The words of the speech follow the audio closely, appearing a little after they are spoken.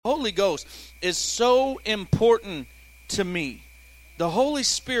Holy Ghost is so important to me. The Holy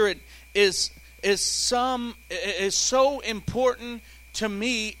Spirit is so important to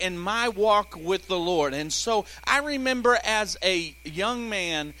me in my walk with the Lord. And so I remember as a young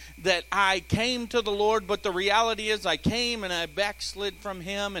man that I came to the Lord, but the reality is I came and I backslid from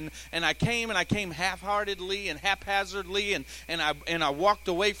Him, and I came half-heartedly and haphazardly, and I walked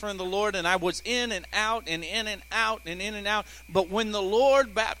away from the Lord, and I was in and out and in and out and in and out. But when the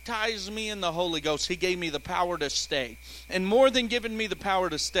Lord baptized me in the Holy Ghost, He gave me the power to stay. And more than giving me the power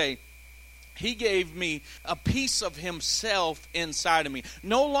to stay, He gave me a piece of Himself inside of me.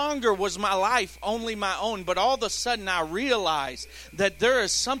 No longer was my life only my own, but all of a sudden I realized that there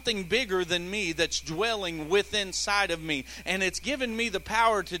is something bigger than me that's dwelling within inside of me. And it's given me the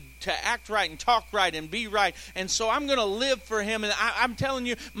power to act right and talk right and be right. And so I'm going to live for Him. And I'm telling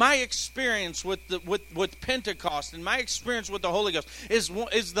you, my experience with Pentecost and my experience with the Holy Ghost is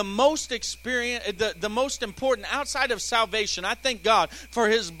the most the most important outside of salvation. I thank God for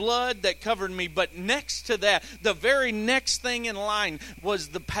His blood that covered me, but next to that, the very next thing in line was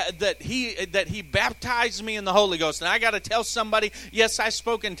that he baptized me in the Holy Ghost. And I got to tell somebody, yes, I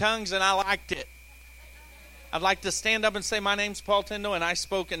spoke in tongues and I liked it. I'd like to stand up and say, my name's Paul Tyndall and I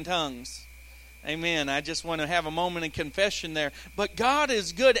spoke in tongues. Amen. I just want to have a moment of confession there. But God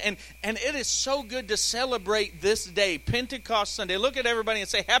is good, and it is so good to celebrate this day, Pentecost Sunday. Look at everybody and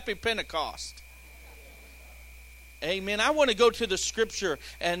say, Happy Pentecost. Amen. I want to go to the scripture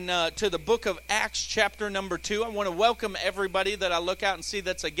and to the book of Acts chapter number 2. I want to welcome everybody that I look out and see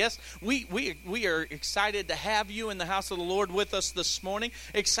that's a guest. We are excited to have you in the house of the Lord with us this morning.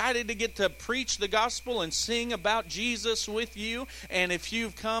 Excited to get to preach the gospel and sing about Jesus with you. And if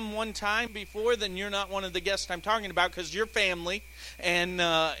you've come one time before, then you're not one of the guests I'm talking about, because you're family, and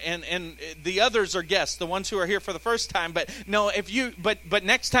the others are guests, the ones who are here for the first time. But no, but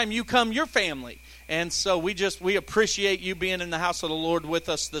next time you come, you're family. And so we appreciate you being in the house of the Lord with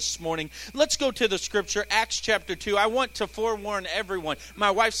us this morning. Let's go to the scripture, Acts chapter 2. I want to forewarn everyone. My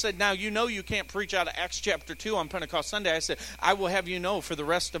wife said, now you can't preach out of Acts chapter 2 on Pentecost Sunday. I said, I will have you know for the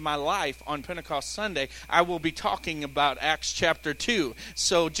rest of my life on Pentecost Sunday, I will be talking about Acts chapter 2.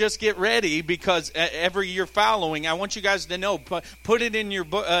 So just get ready, because every year following, I want you guys to know, put it in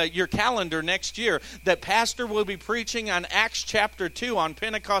your calendar next year, that Pastor will be preaching on Acts chapter 2 on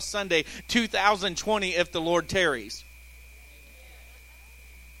Pentecost Sunday 2020 if the Lord tarries.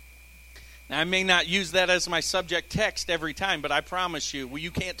 Now, I may not use that as my subject text every time, but I promise you,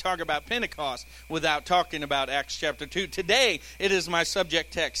 you can't talk about Pentecost without talking about Acts chapter 2. Today, it is my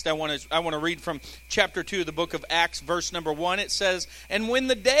subject text. I want to read from chapter 2 of the book of Acts, verse number 1. It says, and when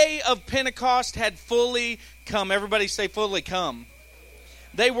the day of Pentecost had fully come, everybody say fully come.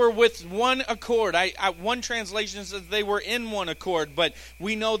 They were with one accord. One translation says they were in one accord, but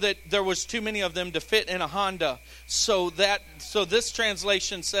we know that there was too many of them to fit in a Honda. So this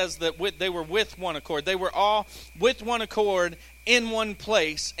translation says that they were with one accord. They were all with one accord in one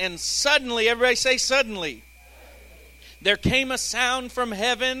place. And suddenly, everybody say suddenly, there came a sound from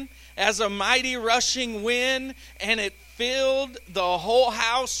heaven as a mighty rushing wind, and it filled the whole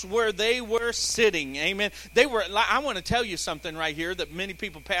house where they were sitting. Amen. I want to tell you something right here that many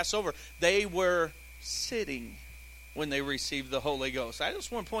people pass over. They were sitting when they received the Holy Ghost. I just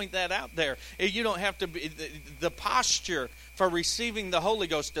want to point that out there. You don't have to be, the posture for receiving the Holy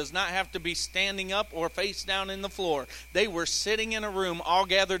Ghost does not have to be standing up or face down in the floor. They were sitting in a room, all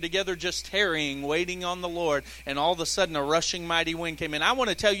gathered together, just tarrying, waiting on the Lord, and all of a sudden a rushing mighty wind came in. I want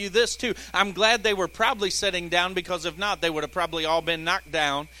to tell you this too. I'm glad they were probably sitting down, because if not, they would have probably all been knocked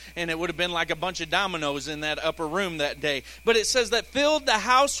down, and it would have been like a bunch of dominoes in that upper room that day. But it says that filled the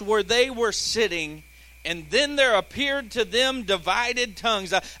house where they were sitting. And then there appeared to them divided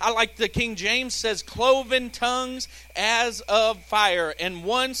tongues. I like the King James says cloven tongues as of fire. And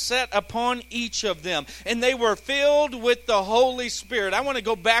one sat upon each of them. And they were filled with the Holy Spirit. I want to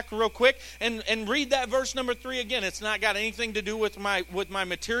go back real quick and read that verse number 3 again. It's not got anything to do with my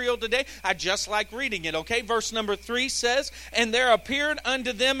material today. I just like reading it, okay? Verse number 3 says, and there appeared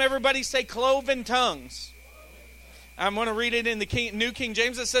unto them, everybody say cloven tongues. I'm going to read it in the New King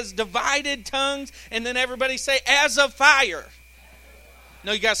James. It says divided tongues, and then everybody say as of fire.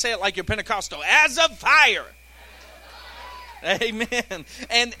 No, you got to say it like you're Pentecostal. As of fire. Amen.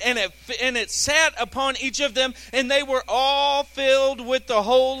 And it sat upon each of them, and they were all filled with the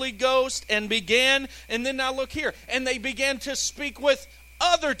Holy Ghost, and began, and then now look here, and they began to speak with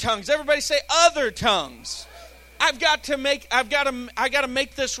other tongues. Everybody say other tongues. I got to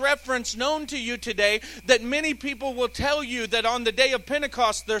make this reference known to you today, that many people will tell you that on the day of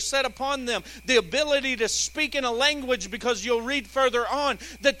Pentecost there set upon them the ability to speak in a language, because you'll read further on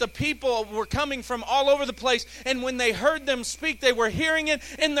that the people were coming from all over the place, and when they heard them speak, they were hearing it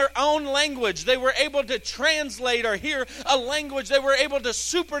in their own language. They were able to translate or hear a language. They were able to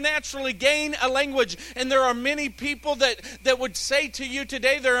supernaturally gain a language. And there are many people that would say to you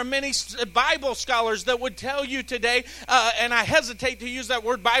today, there are many Bible scholars that would tell you today, and I hesitate to use that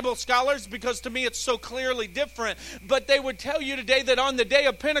word Bible scholars because to me it's so clearly different, but they would tell you today that on the day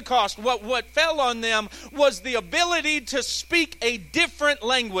of Pentecost, what fell on them was the ability to speak a different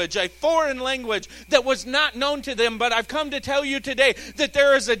language, a foreign language that was not known to them. But I've come to tell you today that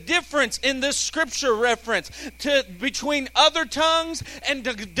there is a difference in this scripture reference between other tongues and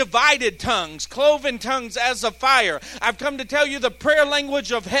divided tongues, cloven tongues as of fire. I've come to tell you the prayer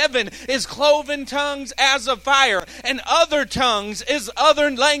language of heaven is cloven tongues as of fire, and other tongues is other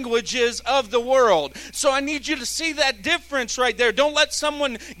languages of the world. So I need you to see that difference right there. Don't let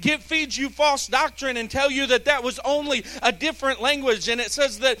someone feed you false doctrine and tell you that was only a different language. And it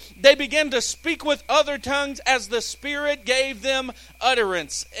says that they began to speak with other tongues as the Spirit gave them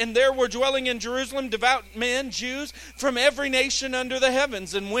utterance. And there were dwelling in Jerusalem devout men, Jews, from every nation under the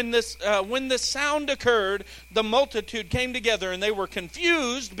heavens. And when this sound occurred, the multitude came together, and they were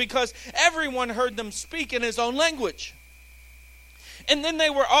confused because everyone heard them speak in his own language. And then they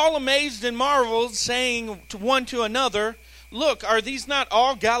were all amazed and marveled, saying one to another, "Look, are these not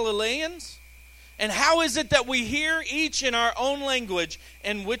all Galileans? And how is it that we hear each in our own language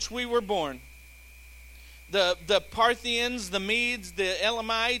in which we were born?" The Parthians, the Medes, the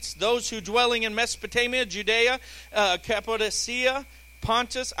Elamites, those who dwelling in Mesopotamia, Judea, Cappadocia,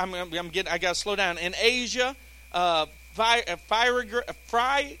 Pontus, I got to slow down, in Asia, Phrygia,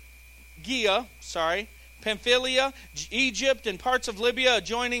 Pamphylia, Egypt, and parts of Libya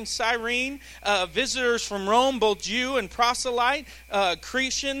adjoining Cyrene, visitors from Rome, both Jew and proselyte,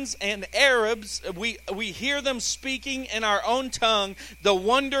 Cretians and Arabs, we hear them speaking in our own tongue the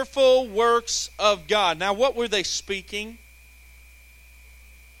wonderful works of God. Now, what were they speaking?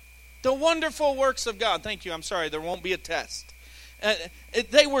 The wonderful works of God. Thank you. I'm sorry, there won't be a test.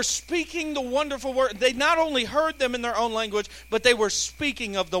 They were speaking the wonderful work. They not only heard them in their own language, but they were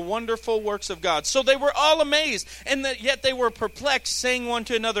speaking of the wonderful works of God. So they were all amazed, and yet they were perplexed, saying one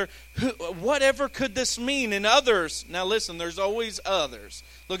to another, "Whatever could this mean?" And others, now listen, there's always others.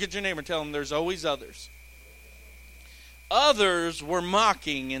 Look at your neighbor and tell them there's always others. Others were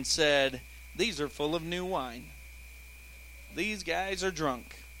mocking and said, "These are full of new wine. These guys are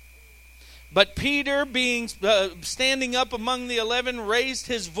drunk." But Peter, standing up among the 11, raised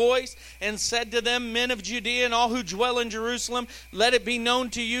his voice and said to them, "Men of Judea and all who dwell in Jerusalem, let it be known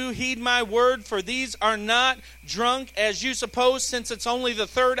to you, heed my word, for these are not drunk as you suppose, since it's only the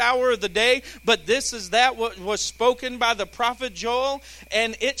third hour of the day. But this is that what was spoken by the prophet Joel.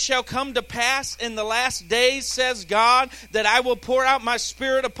 And it shall come to pass in the last days, says God, that I will pour out my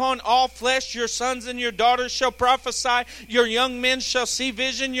spirit upon all flesh. Your sons and your daughters shall prophesy. Your young men shall see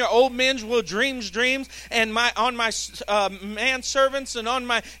vision. Your old men will dreams, and on my manservants and on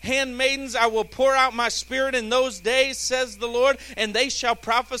my handmaidens I will pour out my spirit in those days, says the Lord, and they shall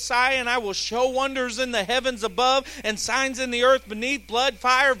prophesy, and I will show wonders in the heavens above and signs in the earth beneath, blood,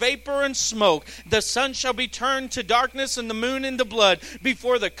 fire, vapor, and smoke. The sun shall be turned to darkness and the moon into blood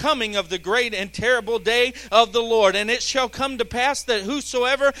before the coming of the great and terrible day of the Lord. And it shall come to pass that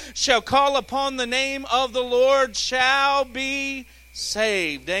whosoever shall call upon the name of the Lord shall be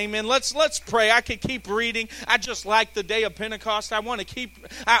saved." Amen. Let's pray. I could keep reading. I just like the day of Pentecost. I want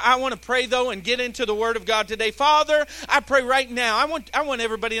to pray though and get into the Word of God today. Father, I pray right now. I want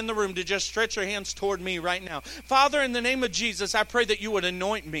everybody in the room to just stretch your hands toward me right now. Father, in the name of Jesus, I pray that you would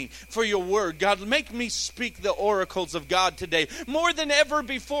anoint me for your Word. God, make me speak the oracles of God today. More than ever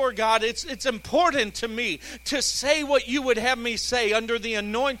before, God, it's important to me to say what you would have me say under the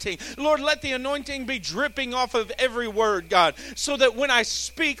anointing. Lord, let the anointing be dripping off of every word, God, so that when I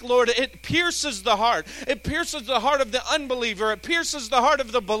speak, Lord, it pierces the heart. It pierces the heart of the unbeliever. It pierces the heart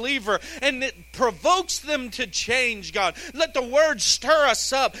of the believer, and it provokes them to change, God. Let the word stir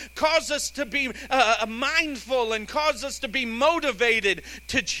us up, cause us to be mindful, and cause us to be motivated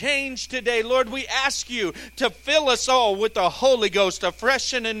to change today. Lord, we ask you to fill us all with the Holy Ghost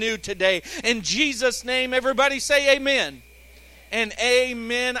afresh and anew today. In Jesus' name, everybody say amen. and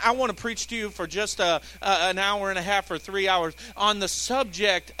amen. I want to preach to you for just an hour and a half or 3 hours on the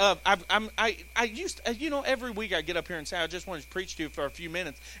subject of, every week I get up here and say, I just want to preach to you for a few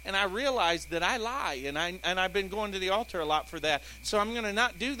minutes. And I realize that I lie, and I've been going to the altar a lot for that. So I'm going to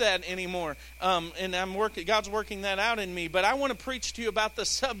not do that anymore. And God's working that out in me. But I want to preach to you about the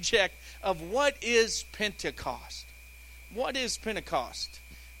subject of what is Pentecost. What is Pentecost?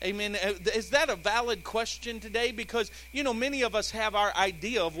 Amen. Is that a valid question today? Because, many of us have our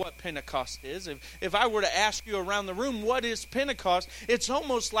idea of what Pentecost is. If I were to ask you around the room, what is Pentecost? It's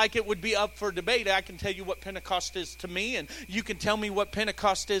almost like it would be up for debate. I can tell you what Pentecost is to me, and you can tell me what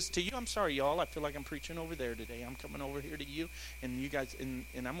Pentecost is to you. I'm sorry, y'all. I feel like I'm preaching over there today. I'm coming over here to you, and you guys, and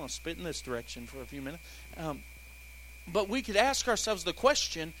I'm going to spit in this direction for a few minutes. But we could ask ourselves the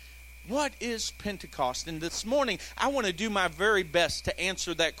question, what is Pentecost? And this morning, I want to do my very best to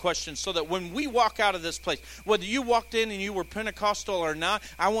answer that question so that when we walk out of this place, whether you walked in and you were Pentecostal or not,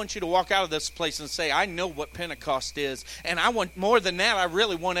 I want you to walk out of this place and say, I know what Pentecost is. And I want, more than that, I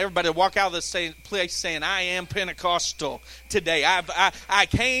really want everybody to walk out of this place saying, I am Pentecostal today. I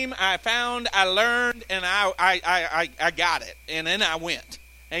came, I found, I learned, and I got it. And then I went.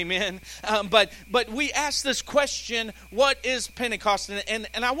 Amen. But we ask this question, what is Pentecost? And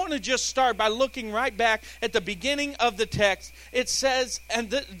I want to just start by looking right back at the beginning of the text. It says, and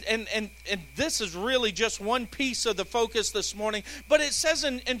this is really just one piece of the focus this morning, but it says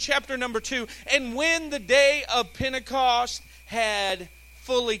in chapter number 2, and when the day of Pentecost had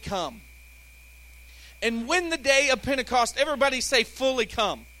fully come. And when the day of Pentecost, everybody say fully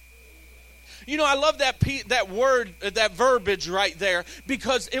come. I love that word, that verbiage right there,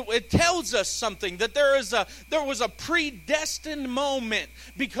 because it tells us something, that there was a predestined moment,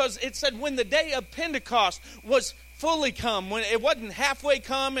 because it said when the day of Pentecost was fully come, when it wasn't halfway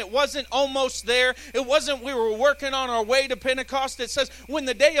come, it wasn't almost there, it wasn't we were working on our way to Pentecost. It says when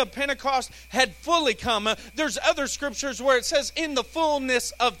the day of Pentecost had fully come. There's other scriptures where it says in the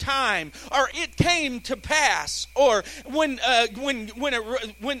fullness of time, or it came to pass, or when the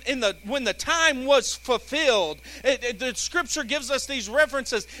time was fulfilled. The scripture gives us these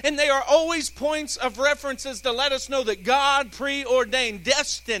references, and they are always points of references to let us know that God preordained,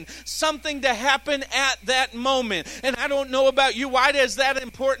 destined something to happen at that moment. And I don't know about you, why is that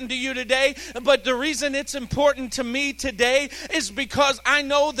important to you today? But the reason it's important to me today is because I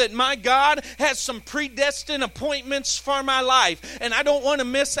know that my God has some predestined appointments for my life, and I don't want to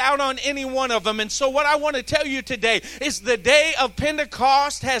miss out on any one of them. And so what I want to tell you today is the day of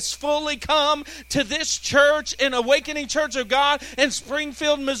Pentecost has fully come to this church, in Awakening Church of God in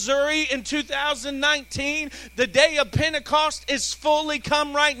Springfield, Missouri in 2019. The day of Pentecost is fully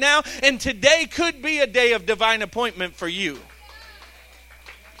come right now, and today could be a day of divine appointment for you.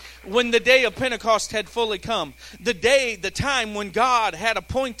 When the day of Pentecost had fully come, the time when God had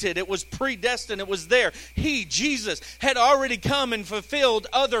appointed, it was predestined, it was there. He, Jesus, had already come and fulfilled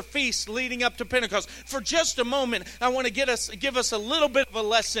other feasts leading up to Pentecost. For just a moment, I want to give us a little bit of a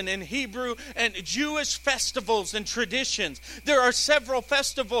lesson in Hebrew and Jewish festivals and traditions. There are several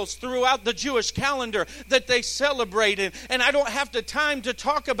festivals throughout the Jewish calendar that they celebrated, and I don't have the time to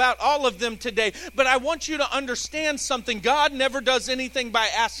talk about all of them today, but I want you to understand something. God never does anything by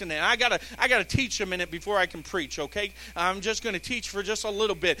accident. I gotta teach a minute before I can preach, okay? I'm just going to teach for just a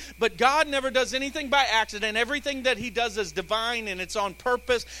little bit. But God never does anything by accident. Everything that He does is divine, and it's on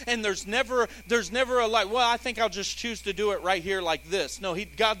purpose, and there's never a well, I think I'll just choose to do it right here like this. No,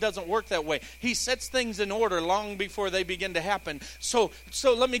 God doesn't work that way. He sets things in order long before they begin to happen. So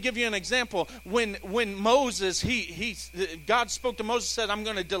let me give you an example. When Moses, God spoke to Moses, said, I'm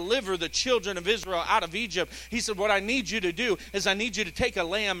going to deliver the children of Israel out of Egypt. He said, what I need you to do is I need you to take a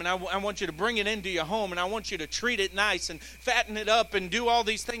lamb, and I want you to bring it into your home, and I want you to treat it nice and fatten it up and do all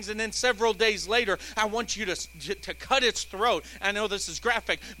these things. And then several days later, I want you to cut its throat. I know this is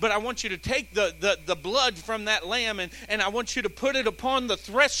graphic, but I want you to take the blood from that lamb, and I want you to put it upon the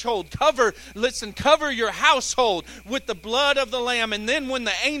threshold. Cover your household with the blood of the lamb. And then when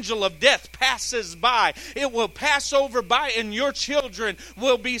the angel of death passes by, it will pass over by, and your children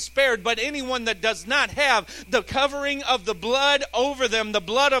will be spared. But anyone that does not have the covering of the blood over them, the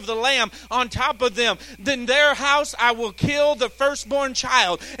blood of the lamb on top of them, then their house I will kill the firstborn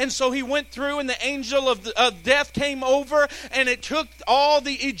child. And so he went through, and the angel of death came over, and it took all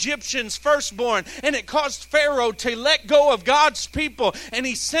the Egyptians' firstborn, and it caused Pharaoh to let go of God's people, and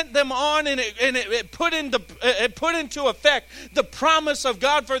he sent them on, and it put into effect the promise of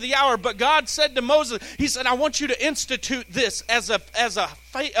God for the hour. But God said to Moses, He said, I want you to institute this as a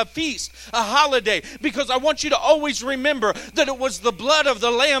feast, a holiday, because I want you to always remember that it was the blood of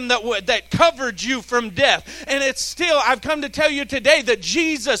the Lamb that covered you from death. And it's still, I've come to tell you today that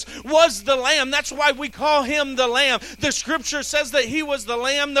Jesus was the Lamb. That's why we call him the Lamb. The scripture says that he was the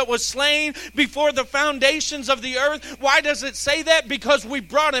Lamb that was slain before the foundations of the earth. Why does it say that? Because we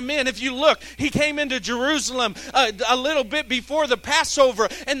brought him in. If you look, he came into Jerusalem a little bit before the Passover,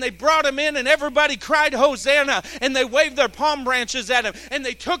 and they brought him in, and everybody cried Hosanna, and they waved their palm branches at him, and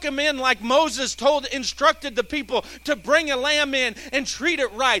they took him in like Moses instructed the people to bring a lamb in and treat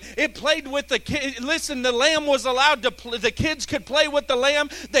it right. It played with the kids. Listen, the lamb was allowed to play. The kids could play with the lamb.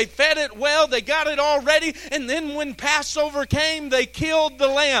 They fed it well. They got it all ready, and then when Passover came, they killed the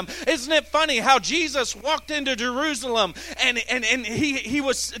lamb. Isn't it funny how Jesus walked into Jerusalem, and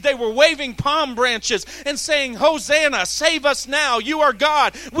they were waving palm branches and saying, Hosanna, save us now, you are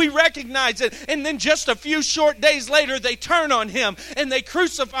God. We recognize it. And then just a few short days later, they turn on him and they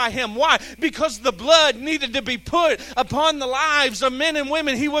crucify him. Why? Because the blood needed to be put upon the lives of men and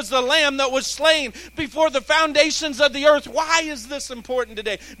women. He was the Lamb that was slain before the foundations of the earth. Why is this important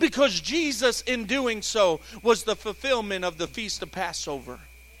today? Because Jesus, in doing so, was the fulfillment of the Feast of Passover.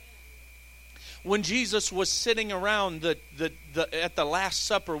 When Jesus was sitting around at the Last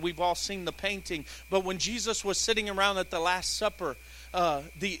Supper, we've all seen the painting, but when Jesus was sitting around at the Last Supper,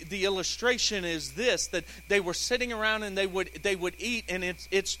 the illustration is this, that they were sitting around and they would eat, and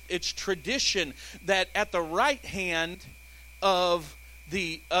it's tradition that at the right hand of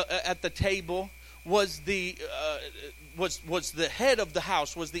at the table was the head of the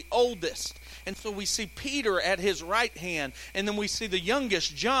house, was the oldest. And so we see Peter at his right hand, and then we see the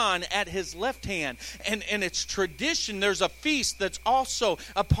youngest, John, at his left hand. And it's tradition. There's a feast that's also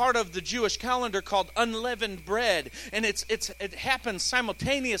a part of the Jewish calendar called unleavened bread. And it happens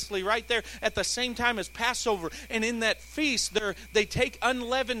simultaneously right there at the same time as Passover. And in that feast, they take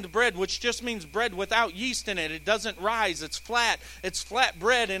unleavened bread, which just means bread without yeast in it. It doesn't rise. It's flat. It's flat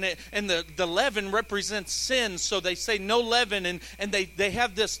bread, and the leaven represents sin. So they say no leaven, and they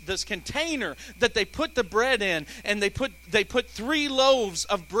have this container that they put the bread in, and they put 3 loaves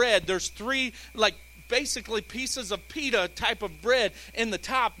of bread. There's 3 basically pieces of pita type of bread in the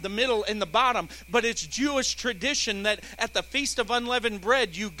top, the middle, and the bottom. But it's Jewish tradition that at the Feast of Unleavened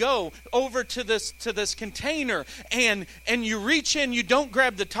Bread, you go over to this container and you reach in. You don't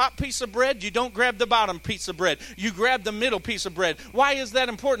grab the top piece of bread. You don't grab the bottom piece of bread. You grab the middle piece of bread. Why is that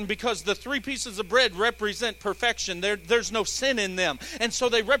important? Because the 3 pieces of bread represent perfection. There's no sin in them. And so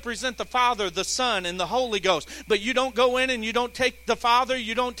they represent the Father, the Son, and the Holy Ghost. But you don't go in and you don't take the Father.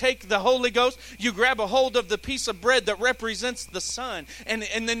 You don't take the Holy Ghost. You grab a hold of the piece of bread that represents the Son, and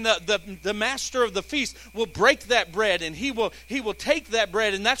then the master of the feast will break that bread, and he will take that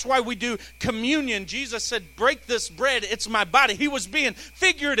bread. And that's why we do communion. Jesus said, break this bread, it's my body. He was being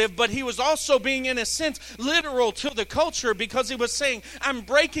figurative, but he was also being, in a sense, literal to the culture, because he was saying, I'm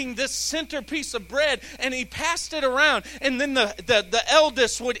breaking this center piece of bread. And he passed it around, and then the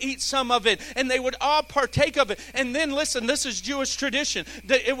eldest would eat some of it, and they would all partake of it. And then, listen, this is Jewish tradition,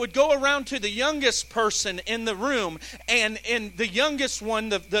 that it would go around to the youngest person in the room, and the youngest one,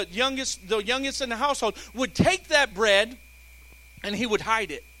 the youngest in the household, would take that bread and he would hide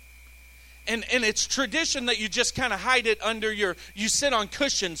it. And it's tradition that you just kind of hide it under you sit on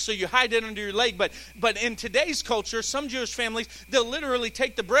cushions, so you hide it under your leg. But in today's culture, some Jewish families, they'll literally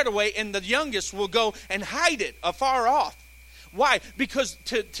take the bread away, and the youngest will go and hide it afar off. Why? Because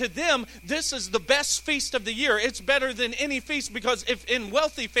to them, this is the best feast of the year. It's better than any feast, because if in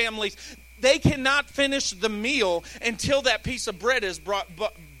wealthy families, they cannot finish the meal until that piece of bread is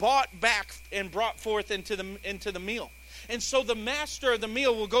bought back and brought forth into the meal. And so the master of the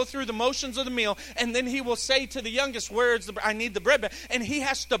meal will go through the motions of the meal, and then he will say to the youngest, I need the bread back. And he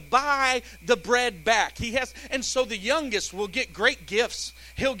has to buy the bread back. And so the youngest will get great gifts.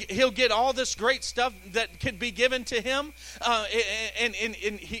 He'll get all this great stuff that could be given to him, and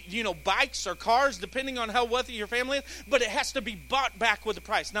bikes or cars, depending on how wealthy your family is. But it has to be bought back with a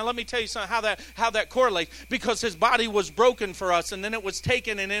price. Now let me tell you something how that correlates, because his body was broken for us, and then it was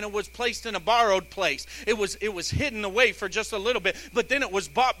taken, and then it was placed in a borrowed place. It was hidden away for just a little bit, but then it was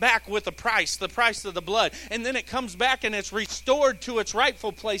bought back with a price, the price of the blood. And then it comes back and it's restored to its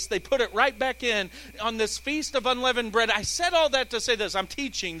rightful place. They put it right back in on this Feast of Unleavened Bread. I said all that to say this. I'm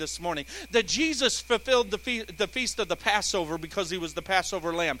teaching this morning that Jesus fulfilled the Feast of the Passover because he was the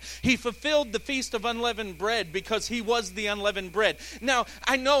Passover lamb. He fulfilled the Feast of Unleavened Bread because he was the unleavened bread. Now,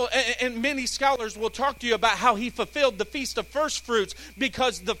 I know, and many scholars will talk to you about how he fulfilled the Feast of First Fruits,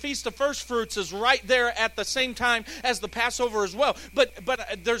 because the Feast of First Fruits is right there at the same time as the Passover as well. But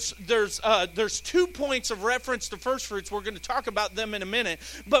there's 2 points of reference to first fruits. We're going to talk about them in a minute.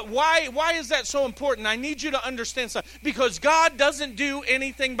 But why is that so important? I need you to understand something. Because God doesn't do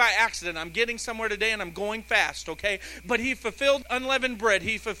anything by accident. I'm getting somewhere today and I'm going fast, okay? But he fulfilled unleavened bread.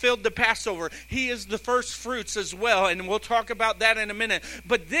 He fulfilled the Passover. He is the first fruits as well. And we'll talk about that in a minute.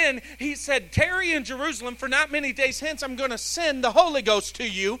 But then he said, tarry in Jerusalem, for not many days hence I'm going to send the Holy Ghost to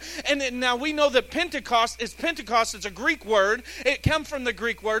you. And now we know that Pentecost. It's a Greek word. It comes from the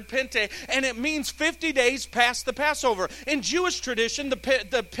Greek word pente, and it means 50 days past the Passover. In Jewish tradition, the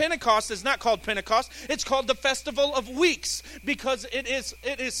Pentecost is not called Pentecost. It's called the Festival of Weeks, because it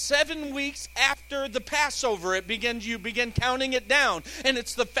is 7 weeks after the Passover. You begin counting it down, and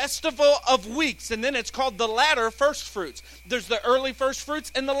it's the Festival of Weeks, and then it's called the latter first fruits. There's the early first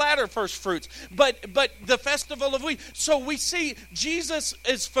fruits and the latter first fruits, but the Festival of Weeks. So we see Jesus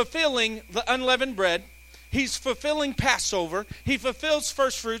is fulfilling the unleavened bread. He's fulfilling Passover. He fulfills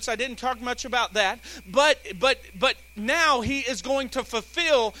first fruits. I didn't talk much about that. But now he is going to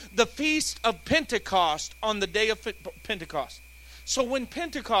fulfill the feast of Pentecost on the day of Pentecost. So when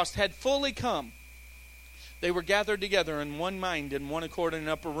Pentecost had fully come, they were gathered together in one mind, in one accord in an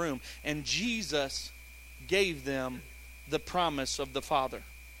upper room. And Jesus gave them the promise of the Father.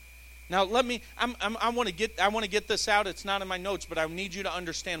 Now I want to get this out. It's not in my notes, but I need you to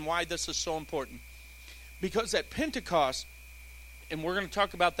understand why this is so important. Because at Pentecost, and we're going to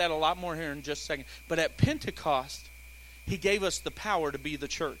talk about that a lot more here in just a second, but at Pentecost, he gave us the power to be the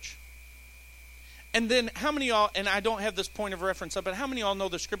church. And then how many of y'all, and I don't have this point of reference up, but how many of y'all know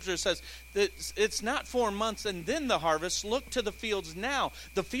the scripture says that it's not 4 months and then the harvest? Look to the fields now.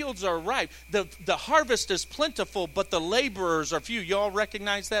 The fields are ripe. The harvest is plentiful, but the laborers are few. Y'all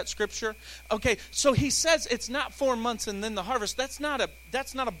recognize that scripture? Okay, so he says it's not 4 months and then the harvest. That's not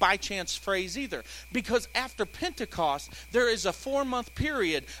a by chance phrase either. Because after Pentecost, there is a 4-month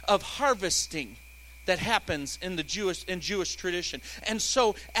period of harvesting that happens in Jewish tradition. And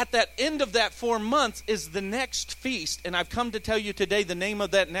so at that end of that 4 months is the next feast. And I've come to tell you today the name of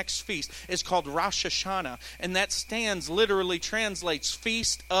that next feast is called Rosh Hashanah. And that literally translates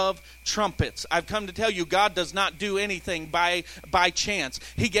Feast of Trumpets. I've come to tell you God does not do anything by chance.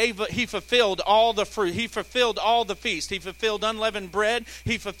 He fulfilled all the fruit. He fulfilled all the feast. He fulfilled unleavened bread.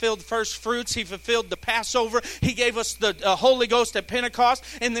 He fulfilled first fruits. He fulfilled the Passover. He gave us the Holy Ghost at Pentecost.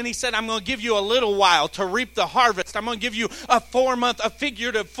 And then he said, I'm going to give you a little while to reap the harvest. I'm going to give you a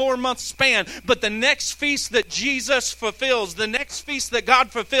figurative 4-month span. But the next feast that Jesus fulfills, the next feast that God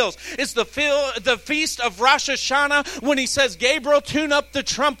fulfills, is the feast of Rosh Hashanah, when he says, Gabriel, tune up the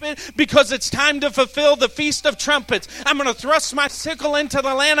trumpet, because it's time to fulfill the Feast of Trumpets. I'm going to thrust my sickle into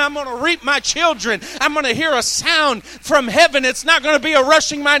the land. I'm going to reap my children. I'm going to hear a sound from heaven. It's not going to be a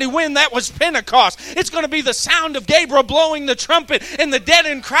rushing mighty wind. That was Pentecost. It's going to be the sound of Gabriel blowing the trumpet, and the dead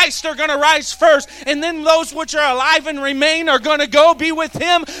in Christ are going to rise first. And then those which are alive and remain are going to go be with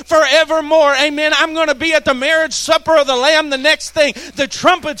him forevermore. Amen. I'm going to be at the marriage supper of the Lamb. The next thing, the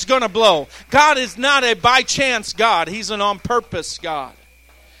trumpet's going to blow. God is not a by chance God. He's an on purpose God.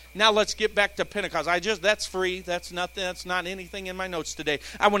 Now let's get back to Pentecost. That's free. That's nothing. That's not anything in my notes today.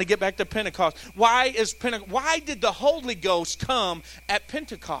 I want to get back to Pentecost. Why did the Holy Ghost come at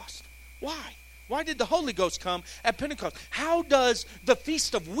Pentecost? Why? Why did the Holy Ghost come at Pentecost? How does the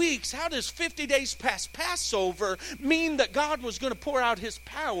Feast of Weeks, how does 50 days past Passover mean that God was going to pour out his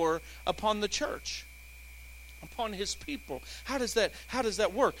power upon the church, upon his people? How does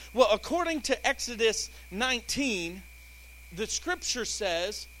that work? Well, according to Exodus 19, the scripture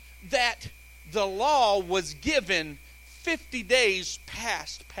says that the law was given 50 days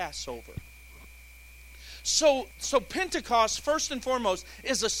past Passover. So Pentecost, first and foremost,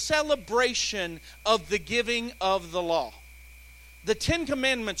 is a celebration of the giving of the law. The 10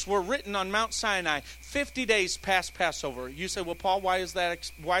 Commandments were written on Mount Sinai 50 days past Passover. You say, well, Paul, why is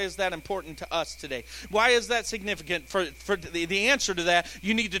that important to us today? Why is that significant? For the answer to that,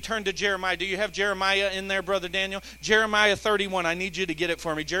 you need to turn to Jeremiah. Do you have Jeremiah in there, Brother Daniel? Jeremiah 31. I need you to get it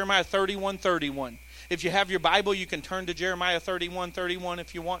for me. Jeremiah 31:31. If you have your Bible, you can turn to Jeremiah 31:31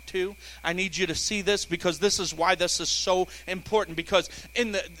 if you want to. I need you to see this, because this is why this is so important. Because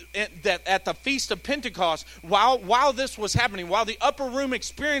at the Feast of Pentecost, while this was happening, while the upper room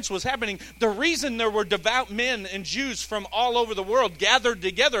experience was happening, the reason there were devout men and Jews from all over the world gathered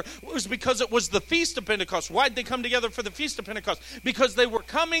together was because it was the Feast of Pentecost. Why did they come together for the Feast of Pentecost? Because they were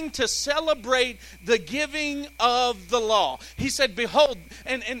coming to celebrate the giving of the law. He said, behold,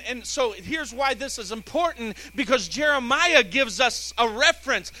 and so here's why this is is important because Jeremiah gives us a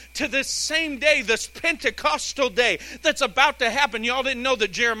reference to this same day, this Pentecostal day that's about to happen. Y'all didn't know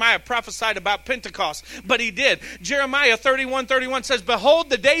that Jeremiah prophesied about Pentecost, but he did. Jeremiah 31:31 says, "Behold,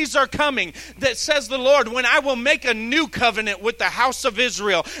 the days are coming, that says the Lord, when I will make a new covenant with the house of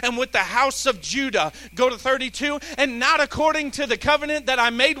Israel and with the house of Judah." Go to 32. "And not according to the covenant that I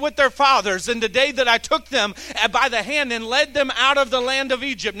made with their fathers in the day that I took them by the hand and led them out of the land of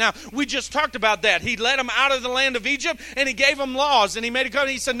Egypt." Now, we just talked about that. He led them out of the land of Egypt, and he gave them laws, and he made a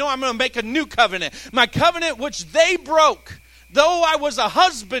covenant. He said, "No, I'm going to make a new covenant. My covenant which they broke, though I was a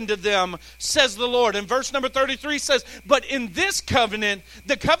husband to them, says the Lord." And verse number 33 says, "But in this covenant,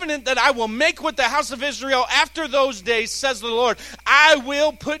 the covenant that I will make with the house of Israel after those days, says the Lord, I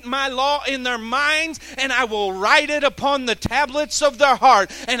will put my law in their minds, and I will write it upon the tablets of their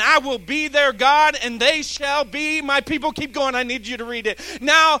heart, and I will be their God, and they shall be my people." Keep going. I need you to read it.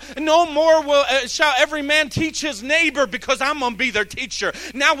 "Now, no more shall every man teach his neighbor, because I'm going to be their teacher."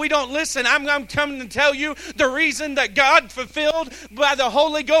 Now we don't listen. I'm coming to tell you the reason that God fulfilled by the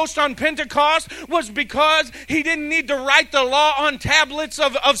Holy Ghost on Pentecost was because he didn't need to write the law on tablets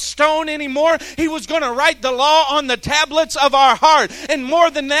of stone anymore. He was going to write the law on the tablets of our heart. And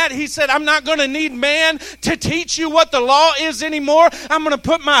more than that, he said, "I'm not going to need man to teach you what the law is anymore. I'm going to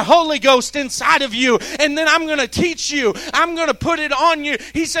put my Holy Ghost inside of you, and then I'm going to teach you. I'm going to put it on you."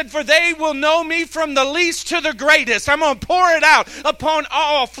 He said, "For they will know me from the least to the greatest. I'm going to pour it out upon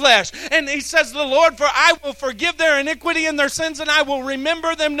all flesh." And he says, "The Lord, for I will forgive their iniquity and their sins, and I will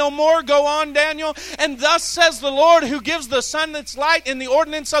remember them no more." Go on, Daniel. "And thus says the Lord, who gives the sun its light and the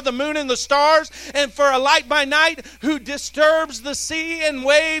ordinance of the moon and the stars, and for a light by night, who disturbs the sea and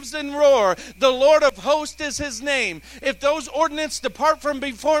waves and roar. The Lord of hosts is his name. If those ordinances depart from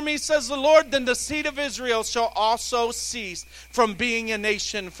before me, says the Lord, then the seed of Israel shall also cease from being a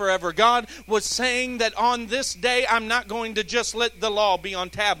nation forever." God was saying that on this day, I'm not going to just let the law be on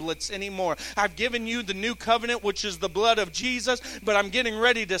tablets anymore. I've given you the new covenant, which is the blood of Jesus, but I'm getting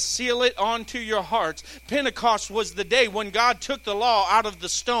ready to seal it onto your hearts. Pentecost was the day when God took the law out of the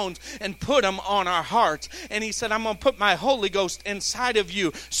stones and put them on our hearts. And he said, "I'm going to put my Holy Ghost inside of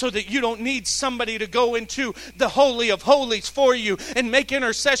you so that you don't need somebody to go into the Holy of Holies for you and make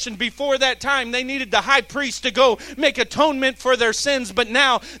intercession." Before that time, they needed the high priest to go make atonement for their sins, but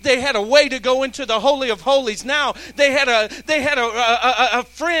now they had a way to go into the Holy of Holies. Now they had a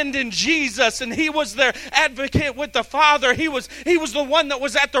friend in Jesus, and he was their advocate with the Father. He was the one that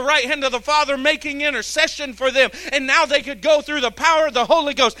was at the right hand of the Father making intercession for them. And now they could go through the power of the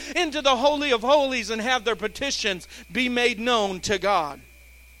Holy Ghost into the Holy of Holies and have their petitions be made known to God.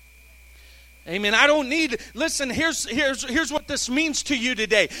 Amen. I don't need, listen, here's what this means to you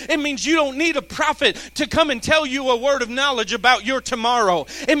today. It means you don't need a prophet to come and tell you a word of knowledge about your tomorrow.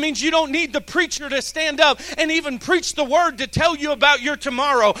 It means you don't need the preacher to stand up and even preach the word to tell you about your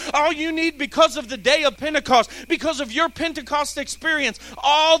tomorrow. All you need, because of the day of Pentecost, because of your Pentecost experience,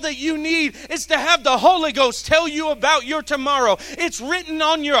 all that you need is to have the Holy Ghost tell you about your tomorrow. It's written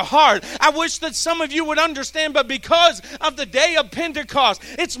on your heart. I wish that some of you would understand, but because of the day of Pentecost,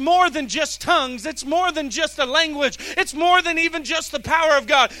 it's more than just tongues. It's more than just a language. It's more than even just the power of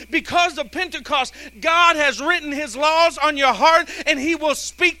God. Because of Pentecost, God has written his laws on your heart, and he will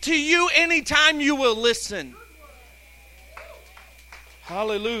speak to you anytime you will listen.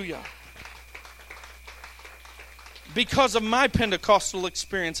 Hallelujah. Because of my Pentecostal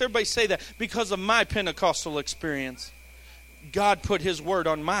experience, everybody say that. Because of my Pentecostal experience, God put his word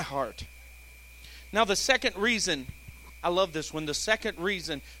on my heart. Now the second reason, I love this one. The second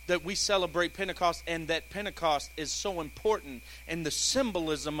reason that we celebrate Pentecost and that Pentecost is so important and the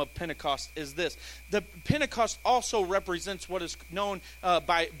symbolism of Pentecost is this. The Pentecost also represents what is known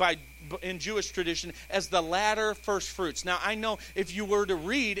in Jewish tradition as the latter first fruits. Now, I know if you were to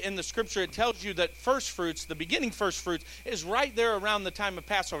read in the scripture, it tells you that first fruits, the beginning first fruits, is right there around the time of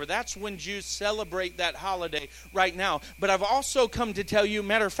Passover. That's when Jews celebrate that holiday right now. But I've also come to tell you,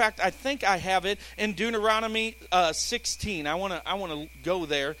 matter of fact, I think I have it in Deuteronomy 16. I want to go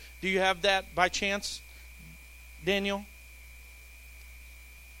there. Do you have that by chance, Daniel?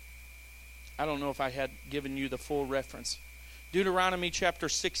 I don't know if I had given you the full reference. Deuteronomy chapter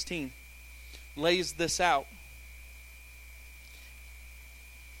 16 lays this out.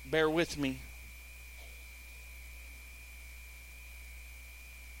 Bear with me.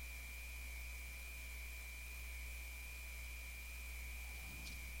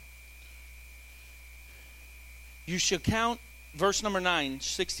 You shall count, verse number 9,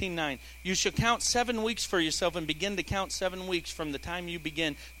 16:9. You shall count 7 weeks for yourself and begin to count 7 weeks from the time you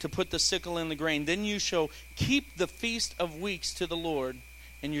begin to put the sickle in the grain. Then you shall keep the feast of weeks to the Lord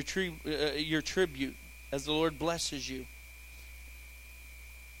and your tribute as the Lord blesses you.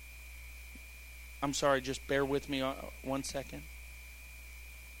 I'm sorry, just bear with me 1 second.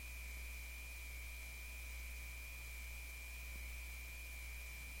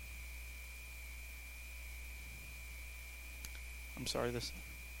 I'm sorry, this...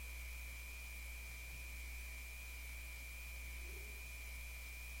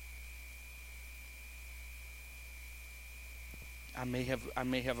 I may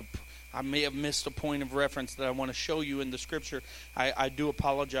have missed a point of reference that I want to show you in the scripture. I do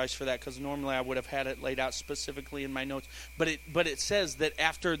apologize for that, because normally I would have had it laid out specifically in my notes. But it says that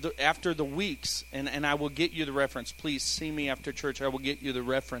after the weeks, and I will get you the reference. Please see me after church. I will get you the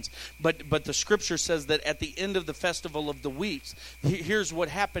reference. But the scripture says that at the end of the festival of the weeks, here's what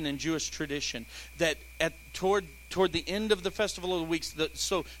happened in Jewish tradition. That toward the end of the festival of the weeks,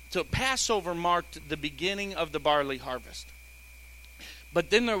 so Passover marked the beginning of the barley harvest. But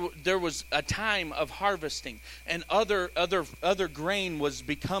then there was a time of harvesting, and other grain was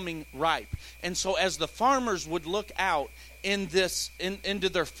becoming ripe. And so as the farmers would look out into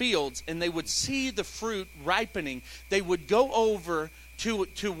their fields, and they would see the fruit ripening, they would go over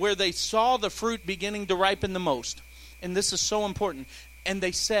to where they saw the fruit beginning to ripen the most. And this is so important. And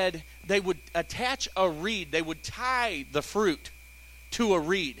they said they would attach a reed. They would tie the fruit to a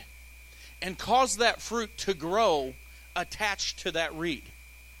reed and cause that fruit to grow attached to that reed.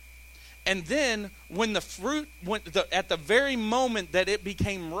 And then when the fruit at the very moment that it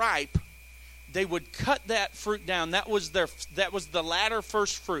became ripe, they would cut that fruit down. That was the latter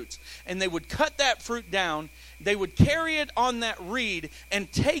first fruits. And they would cut that fruit down. They would carry it on that reed and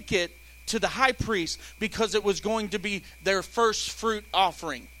take it to the high priest, because it was going to be their first fruit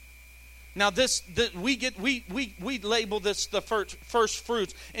offering. Now we label this the first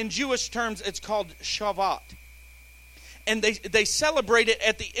fruits. In Jewish terms, it's called Shavuot. And they celebrate it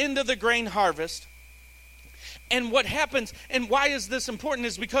at the end of the grain harvest. And what happens, and why is this important,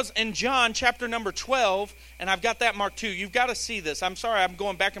 is because in John chapter number 12, and I've got that marked too. You've got to see this. I'm sorry I'm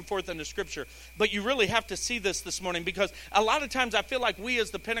going back and forth in the scripture, but you really have to see this morning, because a lot of times I feel like we as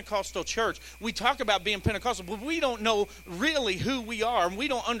the Pentecostal church, we talk about being Pentecostal, but we don't know really who we are, and we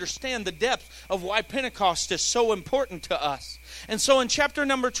don't understand the depth of why Pentecost is so important to us. And so in chapter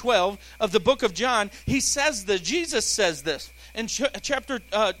number 12 of the book of John, Jesus says this. In chapter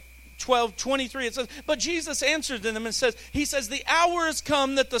 12:23, it says, but Jesus answered them and says, the hour is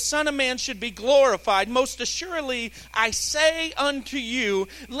come that the Son of Man should be glorified. Most assuredly, I say unto you,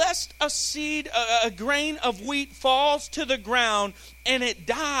 lest a grain of wheat falls to the ground and it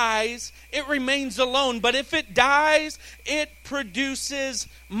dies, it remains alone. But if it dies, it produces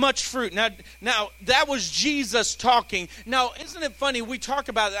much fruit. Now that was Jesus talking. Now, isn't it funny? We talk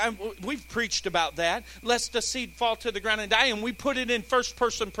about that. We've preached about that. Lest the seed fall to the ground and die. And we put it in first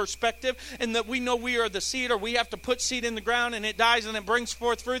person perspective, and that we know we are the seed, or we have to put seed in the ground and it dies and it brings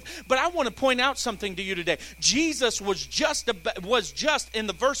forth fruit. But I want to point out something to you today. Jesus was just in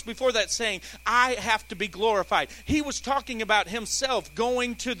the verse before that saying, I have to be glorified. He was talking about himself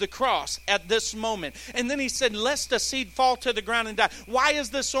going to the cross at this moment. And then he said, lest a seed fall to the ground and die. Why is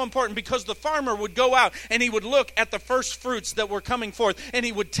this so important? Because the farmer would go out and he would look at the first fruits that were coming forth, and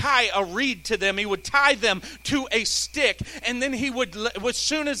he would tie a reed to them. He would tie them to a stick, and then he would, as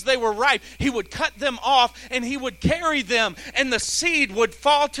soon as they were ripe, he would cut them off and he would carry them, and the seed would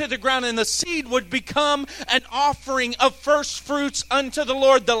fall to the ground, and the seed would become an offering of first fruits unto the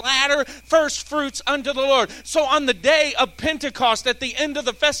Lord, the latter first fruits unto the Lord. So on the day of Pentecost, at the end of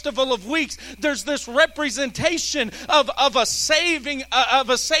the festival of weeks, there's this representation of a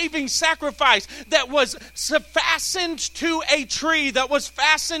saving sacrifice that was fastened to a tree, that was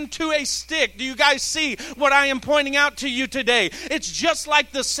fastened to a stick. Do you guys see what I am pointing out to you today? It's just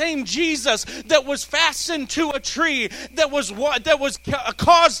like the same Jesus that was fastened to a tree, that was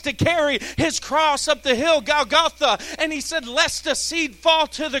caused to carry his cross up the hill, Golgotha. And he said, lest a seed fall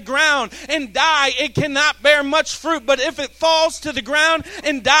to the ground and die, it cannot bear much fruit. But if it falls to the ground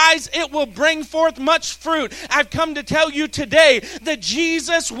and dies, it will bring forth much fruit. I've come to tell you today that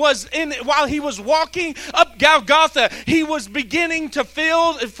Jesus while he was walking up Golgotha, he was beginning to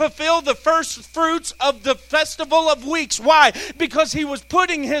fulfill the first fruits of the festival of weeks. Why? Because he was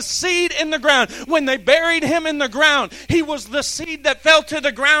putting his seed in the ground. When they buried him in the ground, he was the seed that fell to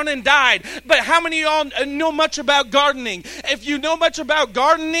the ground and died. But how many of y'all know much about gardening? If you know much about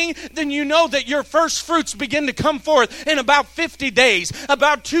gardening, then you know that your first fruits begin to come forth in about 15 50 days,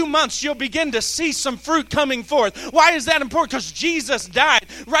 about 2 months, you'll begin to see some fruit coming forth. Why is that important? Because Jesus died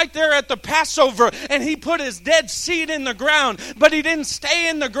right there at the Passover, and he put his dead seed in the ground, but he didn't stay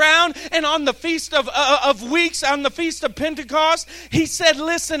in the ground. And on the Feast of Weeks, on the Feast of Pentecost, he said,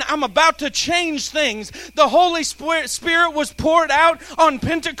 listen, I'm about to change things. The Holy Spirit was poured out on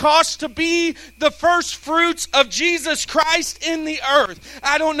Pentecost to be the first fruits of Jesus Christ in the earth.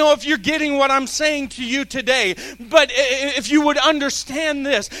 I don't know if you're getting what I'm saying to you today, but if you would understand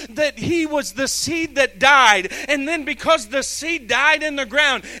this, that he was the seed that died, and then because the seed died in the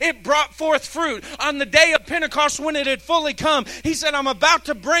ground, it brought forth fruit. On the day of Pentecost, when it had fully come, he said, I'm about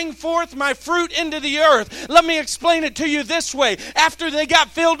to bring forth my fruit into the earth. Let me explain it to you this way. After they got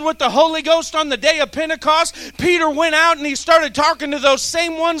filled with the Holy Ghost on the day of Pentecost, Peter went out and he started talking to those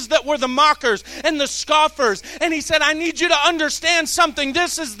same ones that were the mockers and the scoffers. And he said, I need you to understand something.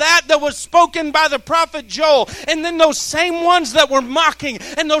 This is that was spoken by the prophet Joel. And then those same ones that were mocking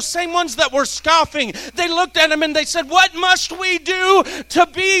and those same ones that were scoffing, they looked at him and they said, what must we do to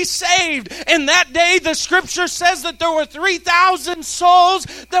be saved? And that day the scripture says that there were 3,000 souls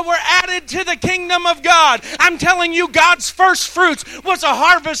that were added to the kingdom of God. I'm telling you, God's first fruits was a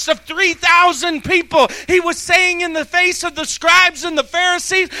harvest of 3,000 people. He was saying in the face of the scribes and the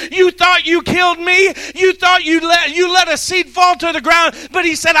Pharisees, you thought you killed me. You thought you let a seed fall to the ground. But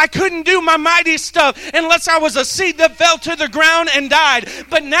he said, I couldn't do my mighty stuff unless I was a seed that fell to the ground and died.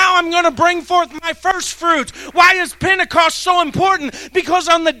 But now I'm going to bring forth my first fruits. Why is Pentecost so important? Because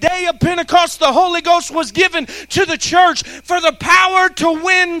on the day of Pentecost, the Holy Ghost was given to the church for the power to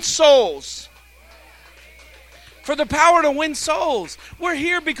win souls. For the power to win souls. We're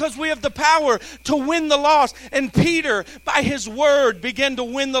here because we have the power to win the lost. And Peter, by his word, began to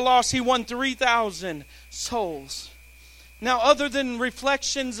win the lost. He won 3,000 souls. Now, other than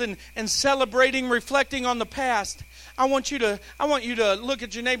reflections and reflecting on the past, I want you to look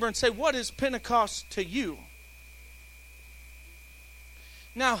at your neighbor and say, what is Pentecost to you?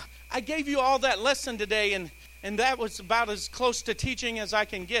 Now, I gave you all that lesson today, and that was about as close to teaching as I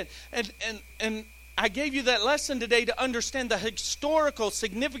can get. And I gave you that lesson today to understand the historical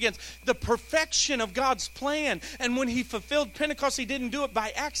significance, the perfection of God's plan. And when he fulfilled Pentecost, he didn't do it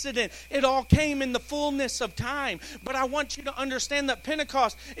by accident. It all came in the fullness of time. But I want you to understand that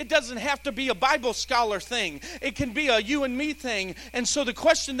Pentecost, it doesn't have to be a Bible scholar thing. It can be a you and me thing. And so the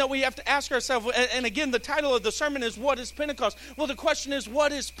question that we have to ask ourselves, and again, the title of the sermon is, what is Pentecost? Well, the question is,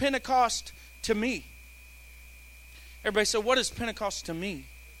 what is Pentecost to me? Everybody say, what is Pentecost to me?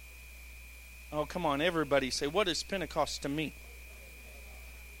 Oh, come on, everybody say, what is Pentecost to me?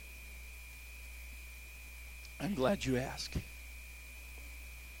 I'm glad you asked.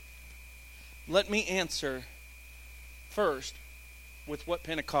 Let me answer first with what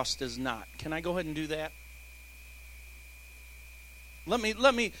Pentecost is not. Can I go ahead and do that? Let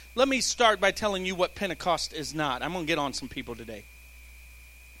me start by telling you what Pentecost is not. I'm going to get on some people today.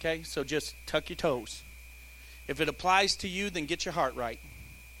 Okay, so just tuck your toes. If it applies to you, then get your heart right.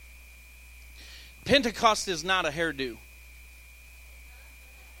 Pentecost is not a hairdo.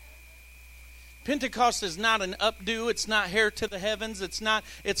 Pentecost is not an updo. It's not hair to the heavens. It's not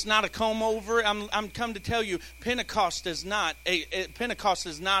a comb over. I'm come to tell you, Pentecost is not a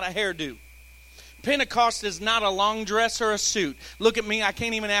hairdo. Pentecost is not a long dress or a suit. Look at me, I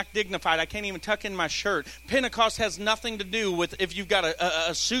can't even act dignified. I can't even tuck in my shirt. Pentecost has nothing to do with if you've got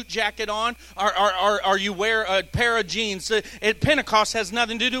a suit jacket on or you wear a pair of jeans. Pentecost has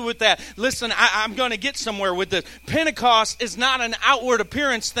nothing to do with that. Listen, I'm going to get somewhere with this. Pentecost is not an outward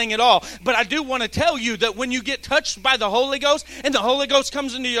appearance thing at all. But I do want to tell you that when you get touched by the Holy Ghost and the Holy Ghost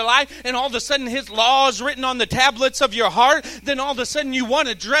comes into your life and all of a sudden his law is written on the tablets of your heart, then all of a sudden you want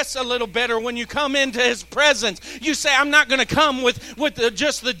to dress a little better when you come into his presence. You say, I'm not going to come with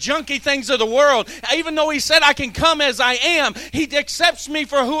just the junky things of the world. Even though he said I can come as I am, he accepts me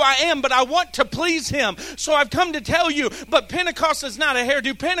for who I am, but I want to please him. So I've come to tell you, but Pentecost is not a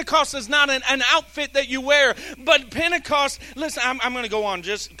hairdo. Pentecost is not an outfit that you wear. But Pentecost, listen, I'm going to go on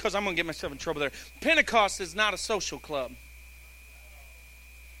just because I'm going to get myself in trouble there. Pentecost is not a social club.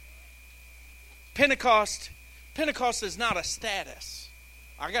 Pentecost is not a status.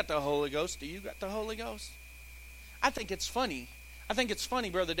 I got the Holy Ghost. Do you got the Holy Ghost? I think it's funny.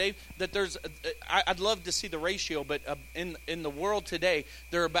 Brother Dave, that there's, I'd love to see the ratio, but in the world today,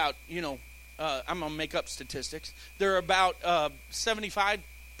 there are about, I'm going to make up statistics. There are about 75%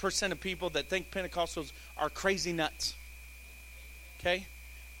 of people that think Pentecostals are crazy nuts. Okay?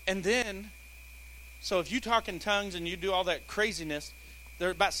 And then, so if you talk in tongues and you do all that craziness, there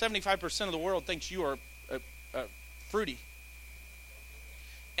are about 75% of the world thinks you are fruity.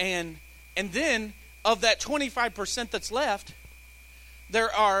 And then, of that 25% that's left,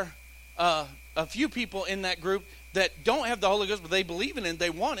 there are a few people in that group that don't have the Holy Ghost, but they believe in it and they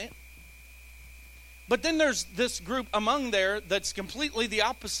want it. But then there's this group among there that's completely the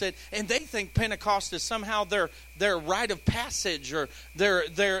opposite, and they think Pentecost is somehow their rite of passage or their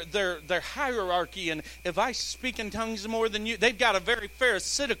hierarchy. And if I speak in tongues more than you, they've got a very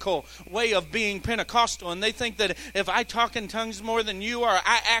pharisaical way of being Pentecostal, and they think that if I talk in tongues more than you, or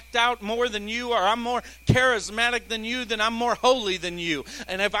I act out more than you, or I'm more charismatic than you, then I'm more holy than you.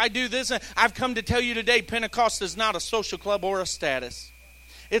 And if I do this, I've come to tell you today, Pentecost is not a social club or a status.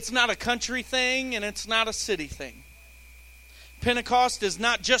 It's not a country thing, and it's not a city thing. Pentecost is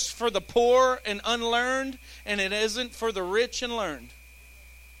not just for the poor and unlearned, and it isn't for the rich and learned.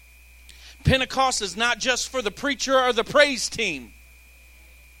 Pentecost is not just for the preacher or the praise team.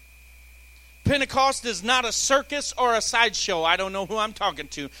 Pentecost is not a circus or a sideshow. I don't know who I'm talking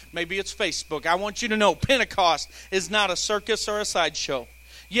to. Maybe it's Facebook. I want you to know Pentecost is not a circus or a sideshow.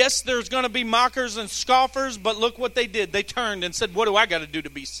 Yes, there's going to be mockers and scoffers, but look what they did. They turned and said, what do I got to do to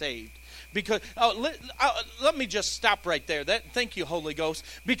be saved? Because let me just stop right there. Thank you, Holy Ghost.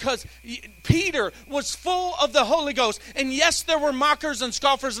 Because Peter was full of the Holy Ghost. And yes, there were mockers and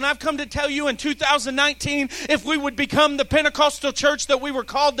scoffers. And I've come to tell you in 2019, if we would become the Pentecostal church that we were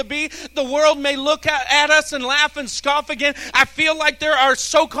called to be, the world may look at us and laugh and scoff again. I feel like there are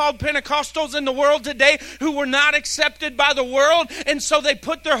so-called Pentecostals in the world today who were not accepted by the world. And so they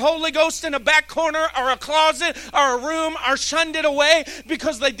put their Holy Ghost in a back corner or a closet or a room or shunned it away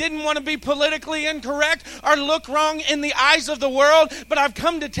because they didn't want to be politically incorrect or look wrong in the eyes of the world. But I've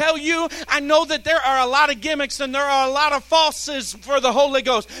come to tell you, I know that there are a lot of gimmicks and there are a lot of falses for the Holy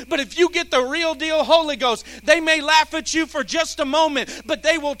Ghost. But if you get the real deal Holy Ghost, they may laugh at you for just a moment, but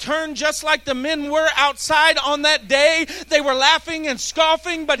they will turn just like the men were outside on that day. They were laughing and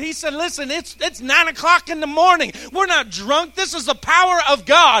scoffing, but he said, listen, it's 9 o'clock in the morning. We're not drunk. This is the power of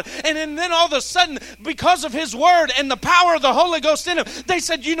God. And then all of a sudden, because of his word and the power of the Holy Ghost in him, they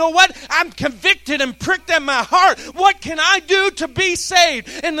said, you know what? I'm convicted and pricked at my heart. What can I do to be saved?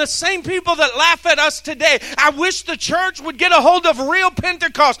 And the same people that laugh at us today, I wish the church would get a hold of real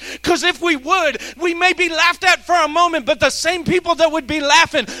Pentecost, because if we would, we may be laughed at for a moment, but the same people that would be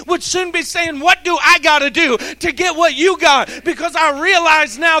laughing would soon be saying, what do I got to do to get what you got? Because I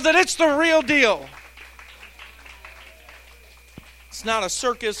realize now that it's the real deal. It's not a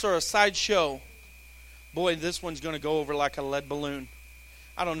circus or a sideshow. Boy, this one's going to go over like a lead balloon.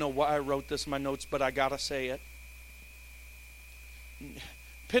 I don't know why I wrote this in my notes, but I got to say it.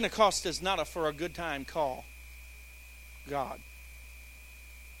 Pentecost is not for a good time call. God.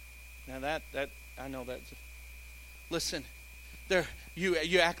 Now that I know that. Listen,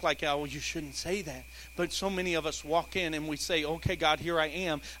 you act like, oh, you shouldn't say that. But so many of us walk in and we say, okay, God, here I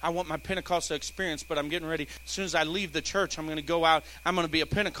am. I want my Pentecostal experience, but I'm getting ready. As soon as I leave the church, I'm going to go out. I'm going to be a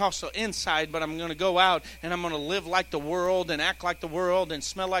Pentecostal inside, but I'm going to go out and I'm going to live like the world and act like the world and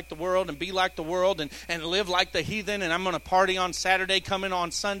smell like the world and be like the world and live like the heathen. And I'm going to party on Saturday, come in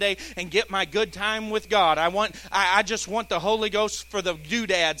on Sunday and get my good time with God. I just want the Holy Ghost for the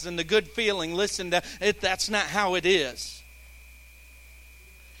doodads and the good feeling. Listen, that's not how it is.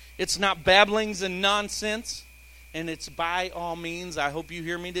 It's not babblings and nonsense, and it's by all means, I hope you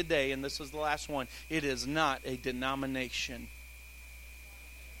hear me today, and this is the last one, it is not a denomination.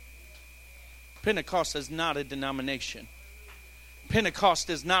 Pentecost is not a denomination. Pentecost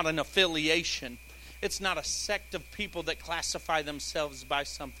is not an affiliation. It's not a sect of people that classify themselves by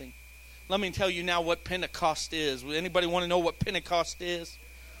something. Let me tell you now what Pentecost is. Anybody want to know what Pentecost is?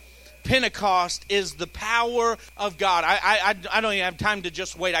 Pentecost is the power of God. I don't even have time to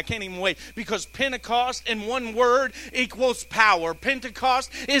just wait. I can't even wait, because Pentecost in one word equals power.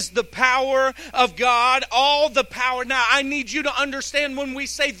 Pentecost is the power of God, all the power. Now, I need you to understand when we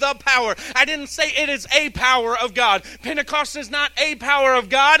say the power, I didn't say it is a power of God. Pentecost is not a power of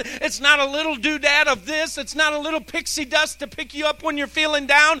God. It's not a little doodad of this. It's not a little pixie dust to pick you up when you're feeling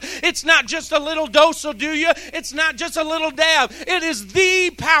down. It's not just a little dose will do you. It's not just a little dab. It is the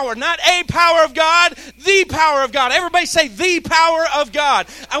power, not a power of God, the power of God. Everybody say the power of God.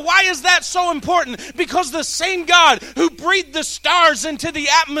 And why is that so important? Because the same God who breathed the stars into the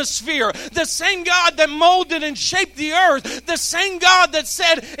atmosphere, the same God that molded and shaped the earth, the same God that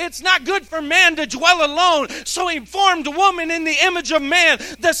said it's not good for man to dwell alone, so he formed woman in the image of man,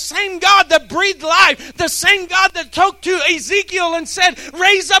 the same God that breathed life, the same God that talked to Ezekiel and said,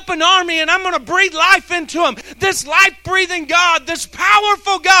 raise up an army and I'm going to breathe life into him. This life-breathing God, this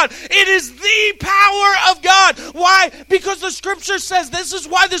powerful God, it is the power of God. Why? Because the Scripture says, this is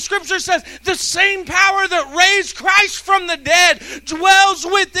why the Scripture says, the same power that raised Christ from the dead dwells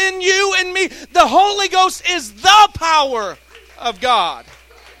within you and me. The Holy Ghost is the power of God.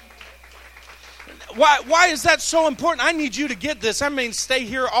 Why is that so important? I need you to get this. I mean, stay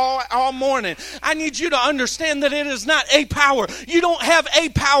here all morning. I need you to understand that it is not a power. You don't have a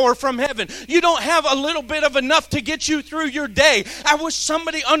power from heaven. You don't have a little bit of enough to get you through your day. I wish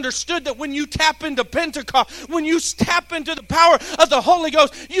somebody understood that when you tap into Pentecost, when you tap into the power of the Holy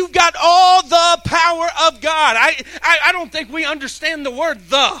Ghost, you've got all the power of God. I don't think we understand the word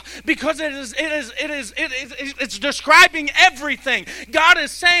 "the" because it's describing everything. God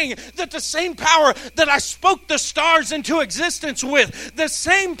is saying that the same power that I spoke the stars into existence with, the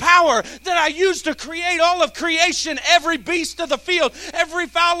same power that I used to create all of creation, every beast of the field, every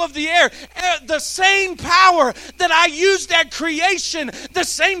fowl of the air, the same power that I used at creation, the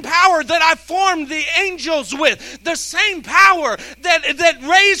same power that I formed the angels with, the same power that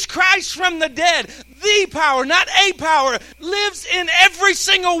raised Christ from the dead, the power, not a power, lives in every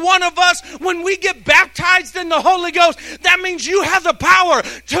single one of us. When we get baptized in the Holy Ghost, that means you have the power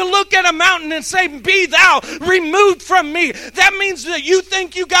to look at a mountain and say, "Be thou removed from me." That means that you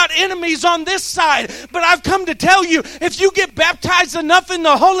think you got enemies on this side, but I've come to tell you, if you get baptized enough in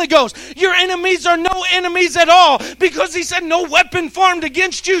the Holy Ghost, your enemies are no enemies at all, because he said, "No weapon formed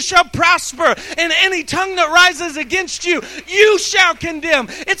against you shall prosper, and any tongue that rises against you, you shall condemn."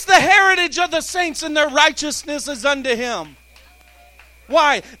 It's the heritage of the saints, and their righteousness is unto him.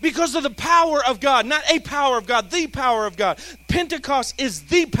 Why? Because of the power of God. Not a power of God, the power of God. Pentecost is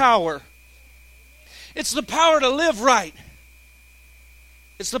the power. It's the power to live right.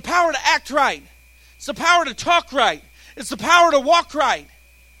 It's the power to act right. It's the power to talk right. It's the power to walk right.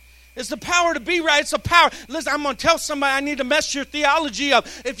 It's the power to be right. It's the power. Listen, I'm going to tell somebody I need to mess your theology up.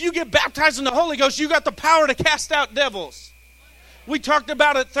 If you get baptized in the Holy Ghost, you got the power to cast out devils. We talked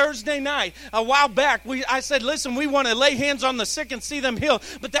about it Thursday night. A while back, I said, listen, we want to lay hands on the sick and see them healed.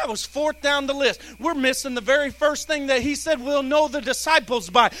 But that was fourth down the list. We're missing the very first thing that he said we'll know the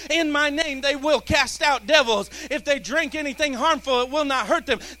disciples by. In my name, they will cast out devils. If they drink anything harmful, it will not hurt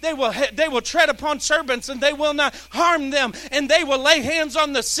them. They will tread upon serpents, and they will not harm them. And they will lay hands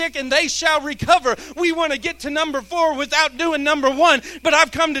on the sick, and they shall recover. We want to get to number 4 without doing number 1. But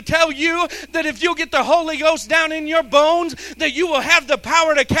I've come to tell you that if you'll get the Holy Ghost down in your bones, that you will have the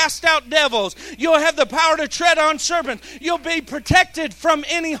power to cast out devils. You'll have the power to tread on serpents. You'll be protected from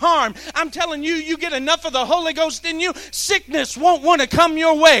any harm. I'm telling you, you get enough of the Holy Ghost in you, sickness won't want to come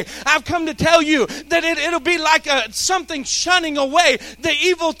your way. I've come to tell you that it'll be like something shunning away the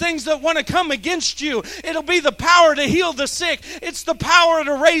evil things that want to come against you. It'll be the power to heal the sick. It's the power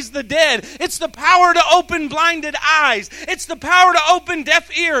to raise the dead. It's the power to open blinded eyes. It's the power to open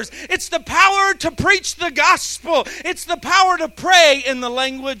deaf ears. It's the power to preach the gospel. It's the power to pray in the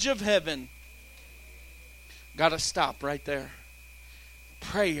language of heaven. Got to stop right there.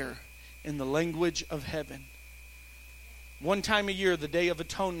 Prayer in the language of heaven. One time a year, the Day of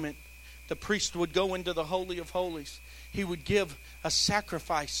Atonement, the priest would go into the Holy of Holies. He would give a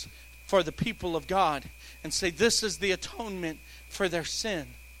sacrifice for the people of God and say, this is the atonement for their sin.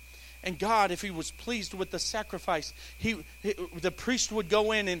 And God, if he was pleased with the sacrifice, the priest would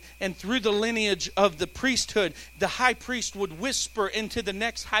go in and through the lineage of the priesthood, the high priest would whisper into the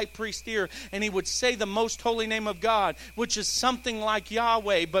next high priest's ear, and he would say the most holy name of God, which is something like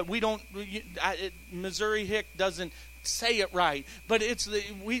Yahweh, but Missouri Hick doesn't say it right, but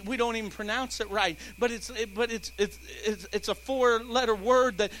we don't even pronounce it right. But it's a 4-letter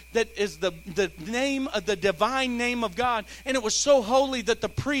word that is the name of the divine name of God, and it was so holy that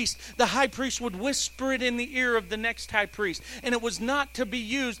the high priest would whisper it in the ear of the next high priest, and it was not to be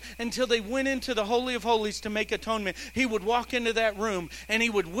used until they went into the Holy of Holies to make atonement. He would walk into that room and he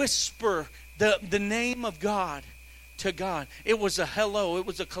would whisper the name of God to God. It was a hello. It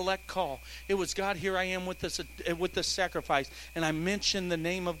was a collect call. It was, God, here I am with this sacrifice. And I mentioned the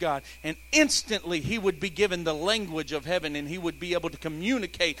name of God. And instantly he would be given the language of heaven, and he would be able to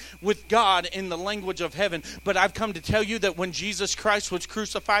communicate with God in the language of heaven. But I've come to tell you that when Jesus Christ was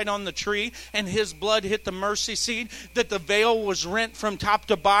crucified on the tree and his blood hit the mercy seat, that the veil was rent from top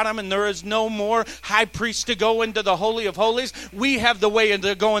to bottom, and there is no more high priest to go into the Holy of Holies. We have the way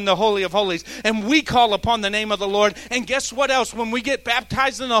to go in the Holy of Holies, and we call upon the name of the Lord. And guess what else? When we get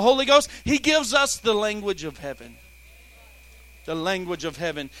baptized in the Holy Ghost, he gives us the language of heaven. The language of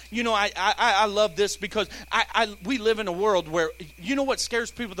heaven. You know, I love this because we live in a world where, you know what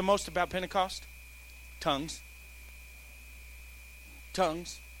scares people the most about Pentecost? Tongues.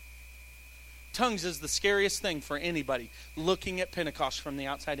 Tongues. Tongues is the scariest thing for anybody looking at Pentecost from the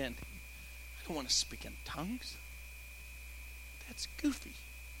outside in. I don't want to speak in tongues. That's goofy.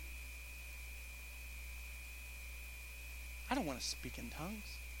 I don't want to speak in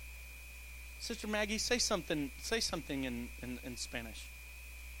tongues. Sister Maggie, say something in Spanish.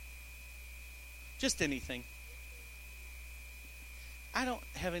 Just anything. I don't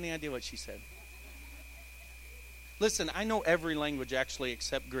have any idea what she said. Listen, I know every language actually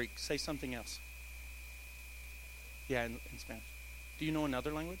except Greek. Say something else. Yeah, in Spanish. Do you know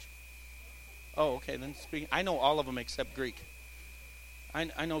another language? Oh, okay, then speak. I know all of them except Greek.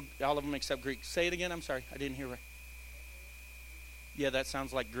 I know all of them except Greek. Say it again. I'm sorry. I didn't hear right. Yeah, that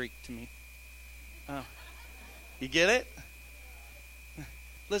sounds like Greek to me. You get it?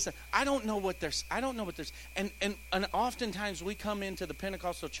 Listen, I don't know what there's. And oftentimes we come into the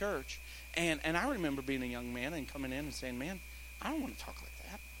Pentecostal church, and I remember being a young man and coming in and saying, "Man, I don't want to talk like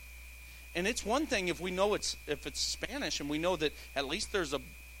that." And it's one thing if we know if it's Spanish, and we know that at least there's a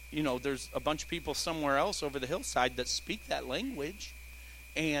bunch of people somewhere else over the hillside that speak that language,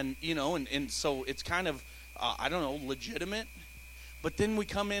 and and so it's kind of legitimate. But then we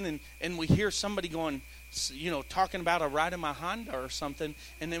come in and we hear somebody going, talking about a ride in my Honda or something,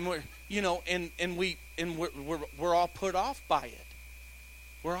 and then we're all put off by it.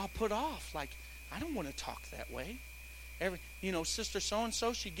 We're all put off. Like, I don't want to talk that way. Sister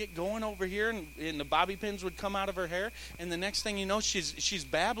so-and-so, she'd get going over here, and the bobby pins would come out of her hair, and the next thing you know, she's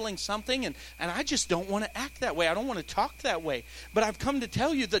babbling something, and I just don't want to act that way. I don't want to talk that way. But I've come to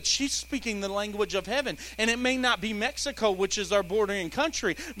tell you that she's speaking the language of heaven, and it may not be Mexico, which is our bordering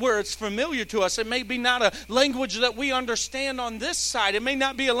country, where it's familiar to us. It may be not a language that we understand on this side. It may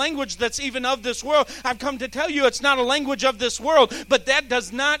not be a language that's even of this world. I've come to tell you it's not a language of this world, but that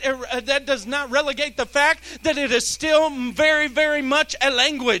does not relegate the fact that it is still very, very much a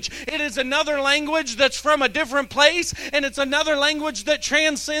language. It is another language that's from a different place, and it's another language that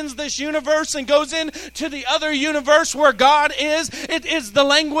transcends this universe and goes into the other universe where God is. It is the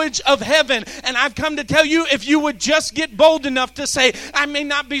language of heaven. And I've come to tell you, if you would just get bold enough to say, I may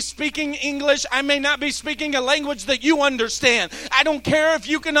not be speaking English, I may not be speaking a language that you understand. I don't care if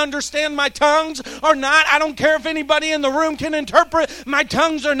you can understand my tongues or not. I don't care if anybody in the room can interpret my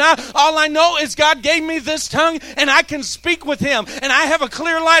tongues or not. All I know is God gave me this tongue, and I can speak with him, and I have a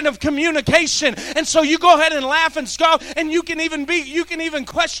clear line of communication. And so you go ahead and laugh and scoff, and you can even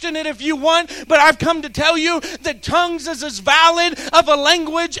question it if you want, but I've come to tell you that tongues is as valid of a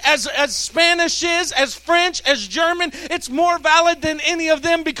language as Spanish is, as French, as German. It's more valid than any of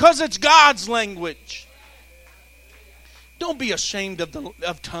them because it's God's language. Don't be ashamed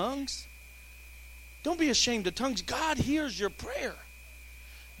of tongues. Don't be ashamed of tongues. God hears your prayer.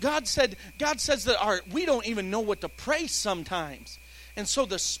 God says that we don't even know what to pray sometimes. And so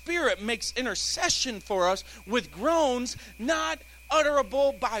the Spirit makes intercession for us with groans not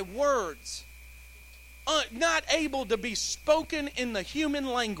utterable by words. Not able to be spoken in the human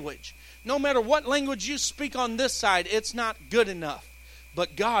language. No matter what language you speak on this side, it's not good enough.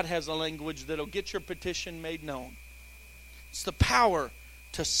 But God has a language that'll get your petition made known. It's the power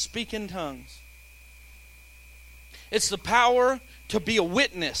to speak in tongues. It's the power to be a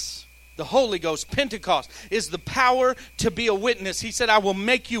witness. The Holy Ghost, Pentecost, is the power to be a witness. He said, I will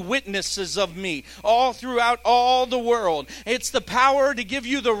make you witnesses of me all throughout all the world. It's the power to give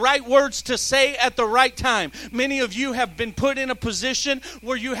you the right words to say at the right time. Many of you have been put in a position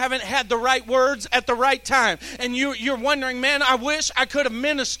where you haven't had the right words at the right time. And you're wondering, man, I wish I could have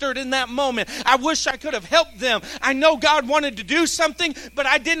ministered in that moment. I wish I could have helped them. I know God wanted to do something, but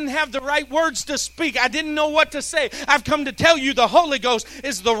I didn't have the right words to speak. I didn't know what to say. I've come to tell you the Holy Ghost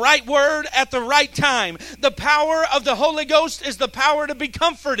is the right word at the right time. The power of the Holy Ghost is the power to be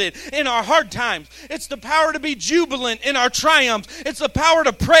comforted in our hard times. It's the power to be jubilant in our triumphs. It's the power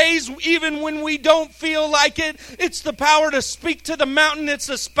to praise even when we don't feel like it. It's the power to speak to the mountain. It's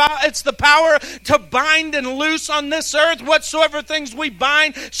the power to bind and loose on this earth. Whatsoever things we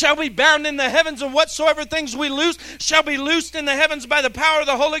bind shall be bound in the heavens, and whatsoever things we loose shall be loosed in the heavens by the power of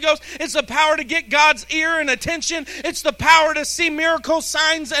the Holy Ghost. It's the power to get God's ear and attention. It's the power to see miracles,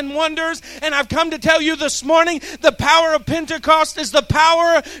 signs, and wonders. And I've come to tell you this morning, the power of Pentecost is the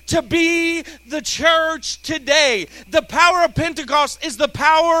power to be the church today. The power of Pentecost is the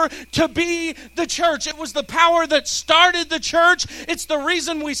power to be the church. It was the power that started the church. It's the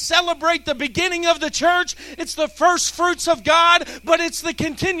reason we celebrate the beginning of the church. It's the first fruits of God, but it's the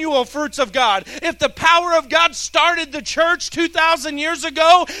continual fruits of God. If the power of God started the church 2,000 years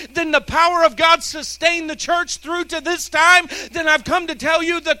ago, then the power of God sustained the church through to this time. Then I've come to tell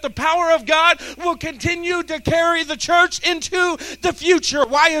you that the power of God will continue to carry the church into the future.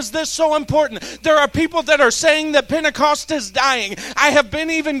 Why is this so important? There are people that are saying that Pentecost is dying. I have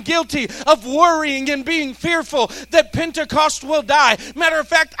been even guilty of worrying and being fearful that Pentecost will die. Matter of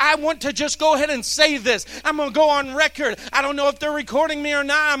fact, I want to just go ahead and say this. I'm going to go on record. I don't know if they're recording me or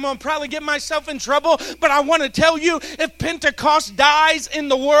not. I'm going to probably get myself in trouble, but I want to tell you, if Pentecost dies in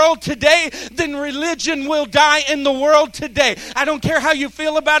the world today, then religion will die in the world today. I don't care how you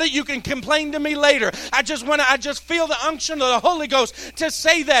feel about it. You can complain to me later. I just feel the unction of the Holy Ghost to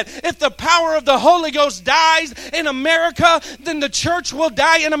say that if the power of the Holy Ghost dies in America, then the church will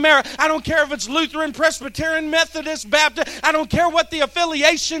die in America. I don't care if it's Lutheran, Presbyterian, Methodist, Baptist. I don't care what the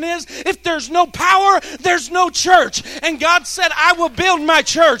affiliation is. If there's no power, there's no church. And God said, I will build my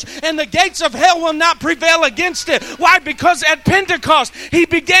church, and the gates of hell will not prevail against it. Why? Because at Pentecost, He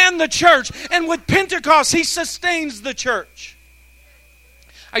began the church, and with Pentecost, He sustains the church.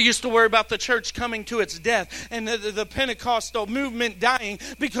 I used to worry about the church coming to its death and the Pentecostal movement dying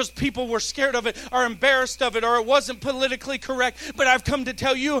because people were scared of it or embarrassed of it or it wasn't politically correct. But I've come to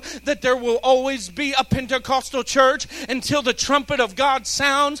tell you that there will always be a Pentecostal church until the trumpet of God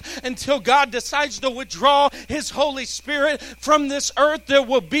sounds, until God decides to withdraw His Holy Spirit from this earth. There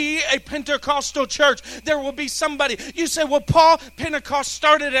will be a Pentecostal church. There will be somebody. You say, well, Paul, Pentecost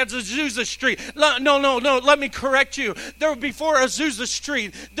started at Azusa Street. No, let me correct you. Before Azusa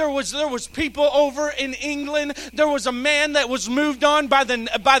Street, there was people over in England. There was a man that was moved on by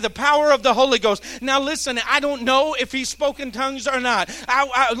the power of the Holy Ghost. Now listen, I don't know if he spoke in tongues or not.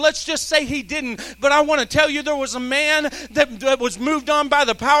 Let's just say he didn't. But I want to tell you, there was a man that was moved on by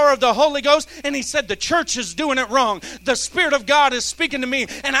the power of the Holy Ghost, and he said, the church is doing it wrong. The Spirit of God is speaking to me,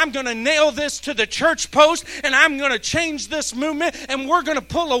 and I'm going to nail this to the church post, and I'm going to change this movement, and we're going to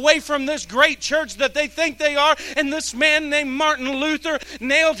pull away from this great church that they think they are. And this man named Martin Luther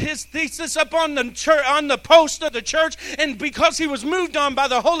nailed his thesis up on the post of the church, and because he was moved on by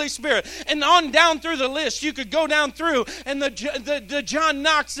the Holy Spirit. And on down through the list, you could go down through, and the John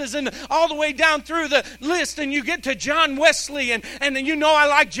Knoxes, and all the way down through the list, and you get to John Wesley, and you know I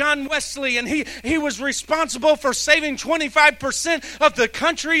like John Wesley, and he was responsible for saving 25% of the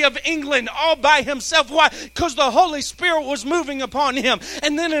country of England all by himself. Why? Because the Holy Spirit was moving upon him.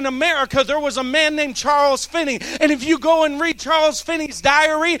 And then in America, there was a man named Charles Finney, and if you go and read Charles Finney's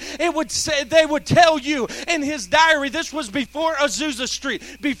diary, they would tell you in his diary, this was before Azusa Street,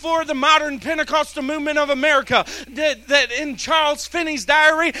 before the modern Pentecostal movement of America, that in Charles Finney's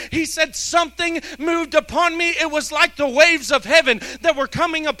diary, he said, something moved upon me. It was like the waves of heaven that were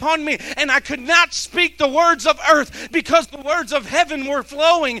coming upon me, and I could not speak the words of earth because the words of heaven were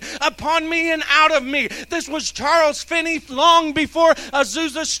flowing upon me and out of me. This was Charles Finney long before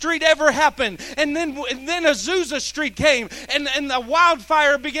Azusa Street ever happened. And then Azusa Street came, and the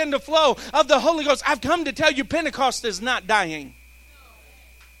wildfire began to flow of the Holy Ghost. I've come to tell you, Pentecost is not dying.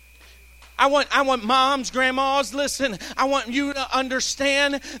 I want moms, grandmas, listen, I want you to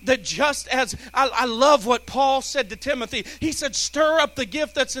understand that just as I love what Paul said to Timothy. He said, stir up the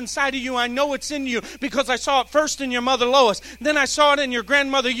gift that's inside of you. I know it's in you because I saw it first in your mother Lois. Then I saw it in your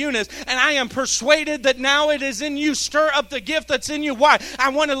grandmother Eunice. And I am persuaded that now it is in you. Stir up the gift that's in you. Why? I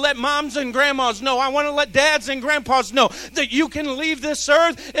want to let moms and grandmas know. I want to let dads and grandpas know that you can leave this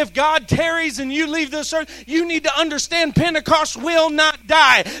earth. If God tarries and you leave this earth, you need to understand Pentecost will not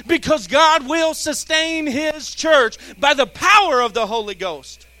die because God will sustain His church by the power of the Holy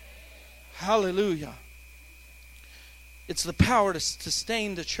Ghost. Hallelujah. It's the power to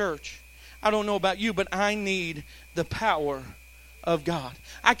sustain the church. I don't know about you, but I need the power of God.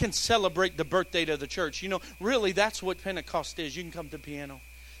 I can celebrate the birthday of the church. You know, really, that's what Pentecost is. You can come to the piano.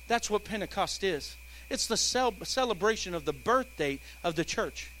 That's what Pentecost is. It's the celebration of the birthday of the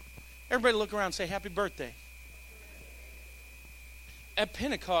church. Everybody look around and say, happy birthday. At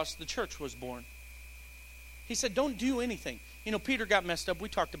Pentecost, the church was born. He said, don't do anything. You know, Peter got messed up. We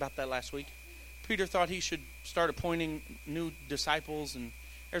talked about that last week. Peter thought he should start appointing new disciples and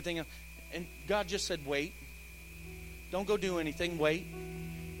everything else. And God just said, wait. Don't go do anything. Wait.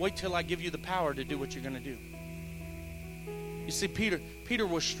 Wait till I give you the power to do what you're going to do. You see, Peter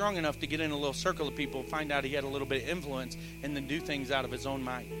was strong enough to get in a little circle of people, find out he had a little bit of influence, and then do things out of his own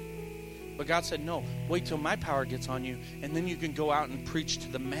might. But God said, no, wait till my power gets on you, and then you can go out and preach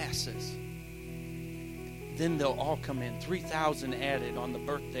to the masses. Then they'll all come in. 3,000 added on the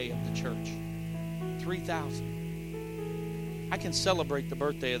birthday of the church. 3,000. I can celebrate the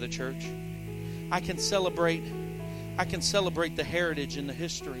birthday of the church. I can celebrate the heritage and the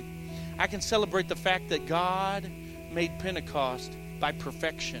history. I can celebrate the fact that God made Pentecost by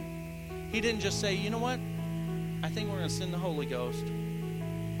perfection. He didn't just say, you know what? I think we're going to send the Holy Ghost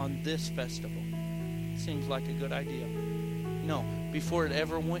on this festival. Seems like a good idea. No, before it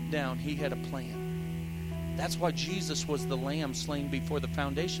ever went down, he had a plan. That's why Jesus was the lamb slain before the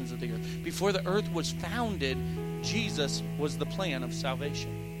foundations of the earth. Before the earth was founded, Jesus was the plan of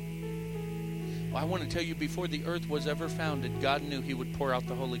salvation. Well, I want to tell you, before the earth was ever founded, God knew he would pour out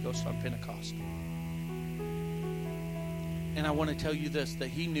the Holy Ghost on Pentecost. And I want to tell you this, that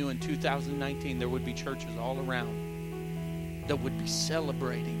he knew in 2019 there would be churches all around that would be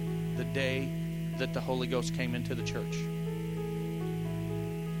celebrating the day that the Holy Ghost came into the church.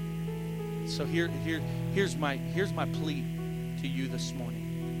 So here's my plea to you this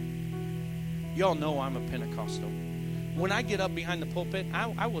morning. Y'all know I'm a Pentecostal. When I get up behind the pulpit,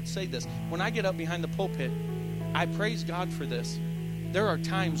 I will say this. When I get up behind the pulpit, I praise God for this. There are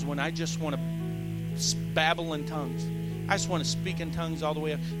times when I just want to babble in tongues. I just want to speak in tongues all the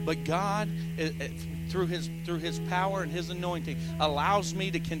way up. But God, through His power and His anointing, allows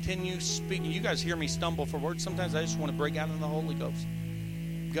me to continue speaking. You guys hear me stumble for words. Sometimes I just want to break out in the Holy Ghost.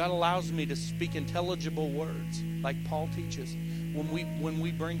 God allows me to speak intelligible words, like Paul teaches. When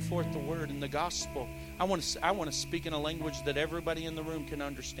we bring forth the word and the gospel, I want to speak in a language that everybody in the room can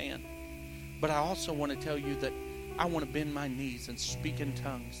understand. But I also want to tell you that I want to bend my knees and speak in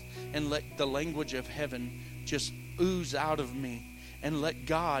tongues and let the language of heaven just ooze out of me, and let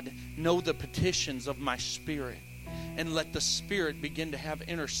God know the petitions of my spirit, and let the Spirit begin to have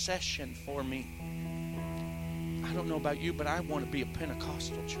intercession for me. I don't know about you, but I want to be a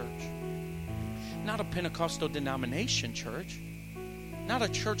Pentecostal church. Not a Pentecostal denomination church. Not a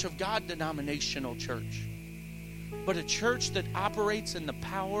Church of God denominational church. But a church that operates in the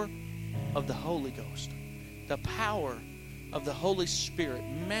power of the Holy Ghost. The power of the Holy Spirit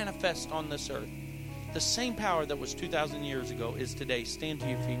manifest on this earth. The same power that was 2,000 years ago is today. Stand to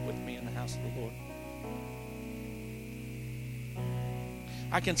your feet with me in the house of the Lord.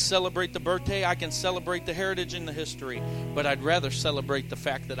 I can celebrate the birthday. I can celebrate the heritage and the history. But I'd rather celebrate the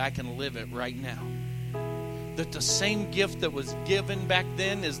fact that I can live it right now. That the same gift that was given back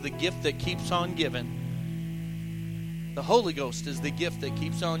then is the gift that keeps on giving. The Holy Ghost is the gift that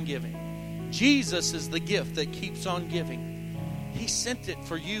keeps on giving. Jesus is the gift that keeps on giving. He sent it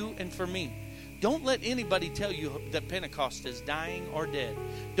for you and for me. Don't let anybody tell you that Pentecost is dying or dead.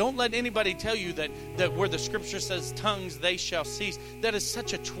 Don't let anybody tell you that where the scripture says tongues they shall cease. That is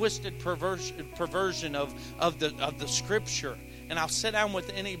such a twisted perversion of the scripture. And I'll sit down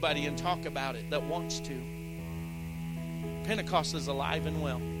with anybody and talk about it that wants to. Pentecost is alive and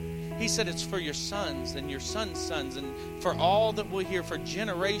well. He said it's for your sons and your sons' sons and for all that will hear, for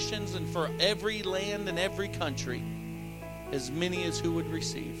generations and for every land and every country, as many as who would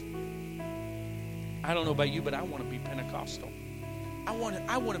receive. I don't know about you, but I want to be Pentecostal. I want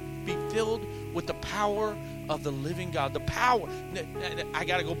to be filled with the power of the living God. The power. I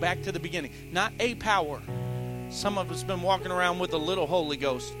got to go back to the beginning. Not a power. Some of us have been walking around with a little Holy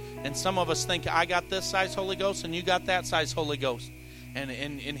Ghost. And some of us think, I got this size Holy Ghost and you got that size Holy Ghost. And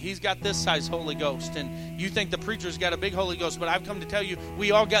he's got this size Holy Ghost. And you think the preacher's got a big Holy Ghost. But I've come to tell you,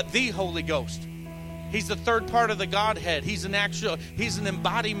 we all got the Holy Ghost. He's the third part of the Godhead. He's an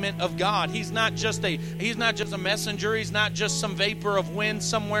embodiment of God. He's not just a messenger. He's not just some vapor of wind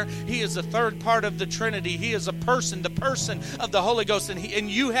somewhere. He is the third part of the Trinity. He is a person, the person of the Holy Ghost. And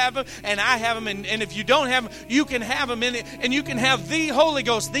you have him, and I have him, and if you don't have him, you can have him in it, and you can have the Holy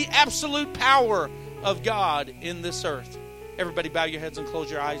Ghost, the absolute power of God in this earth. Everybody bow your heads and close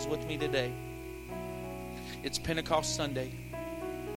your eyes with me today. It's Pentecost Sunday.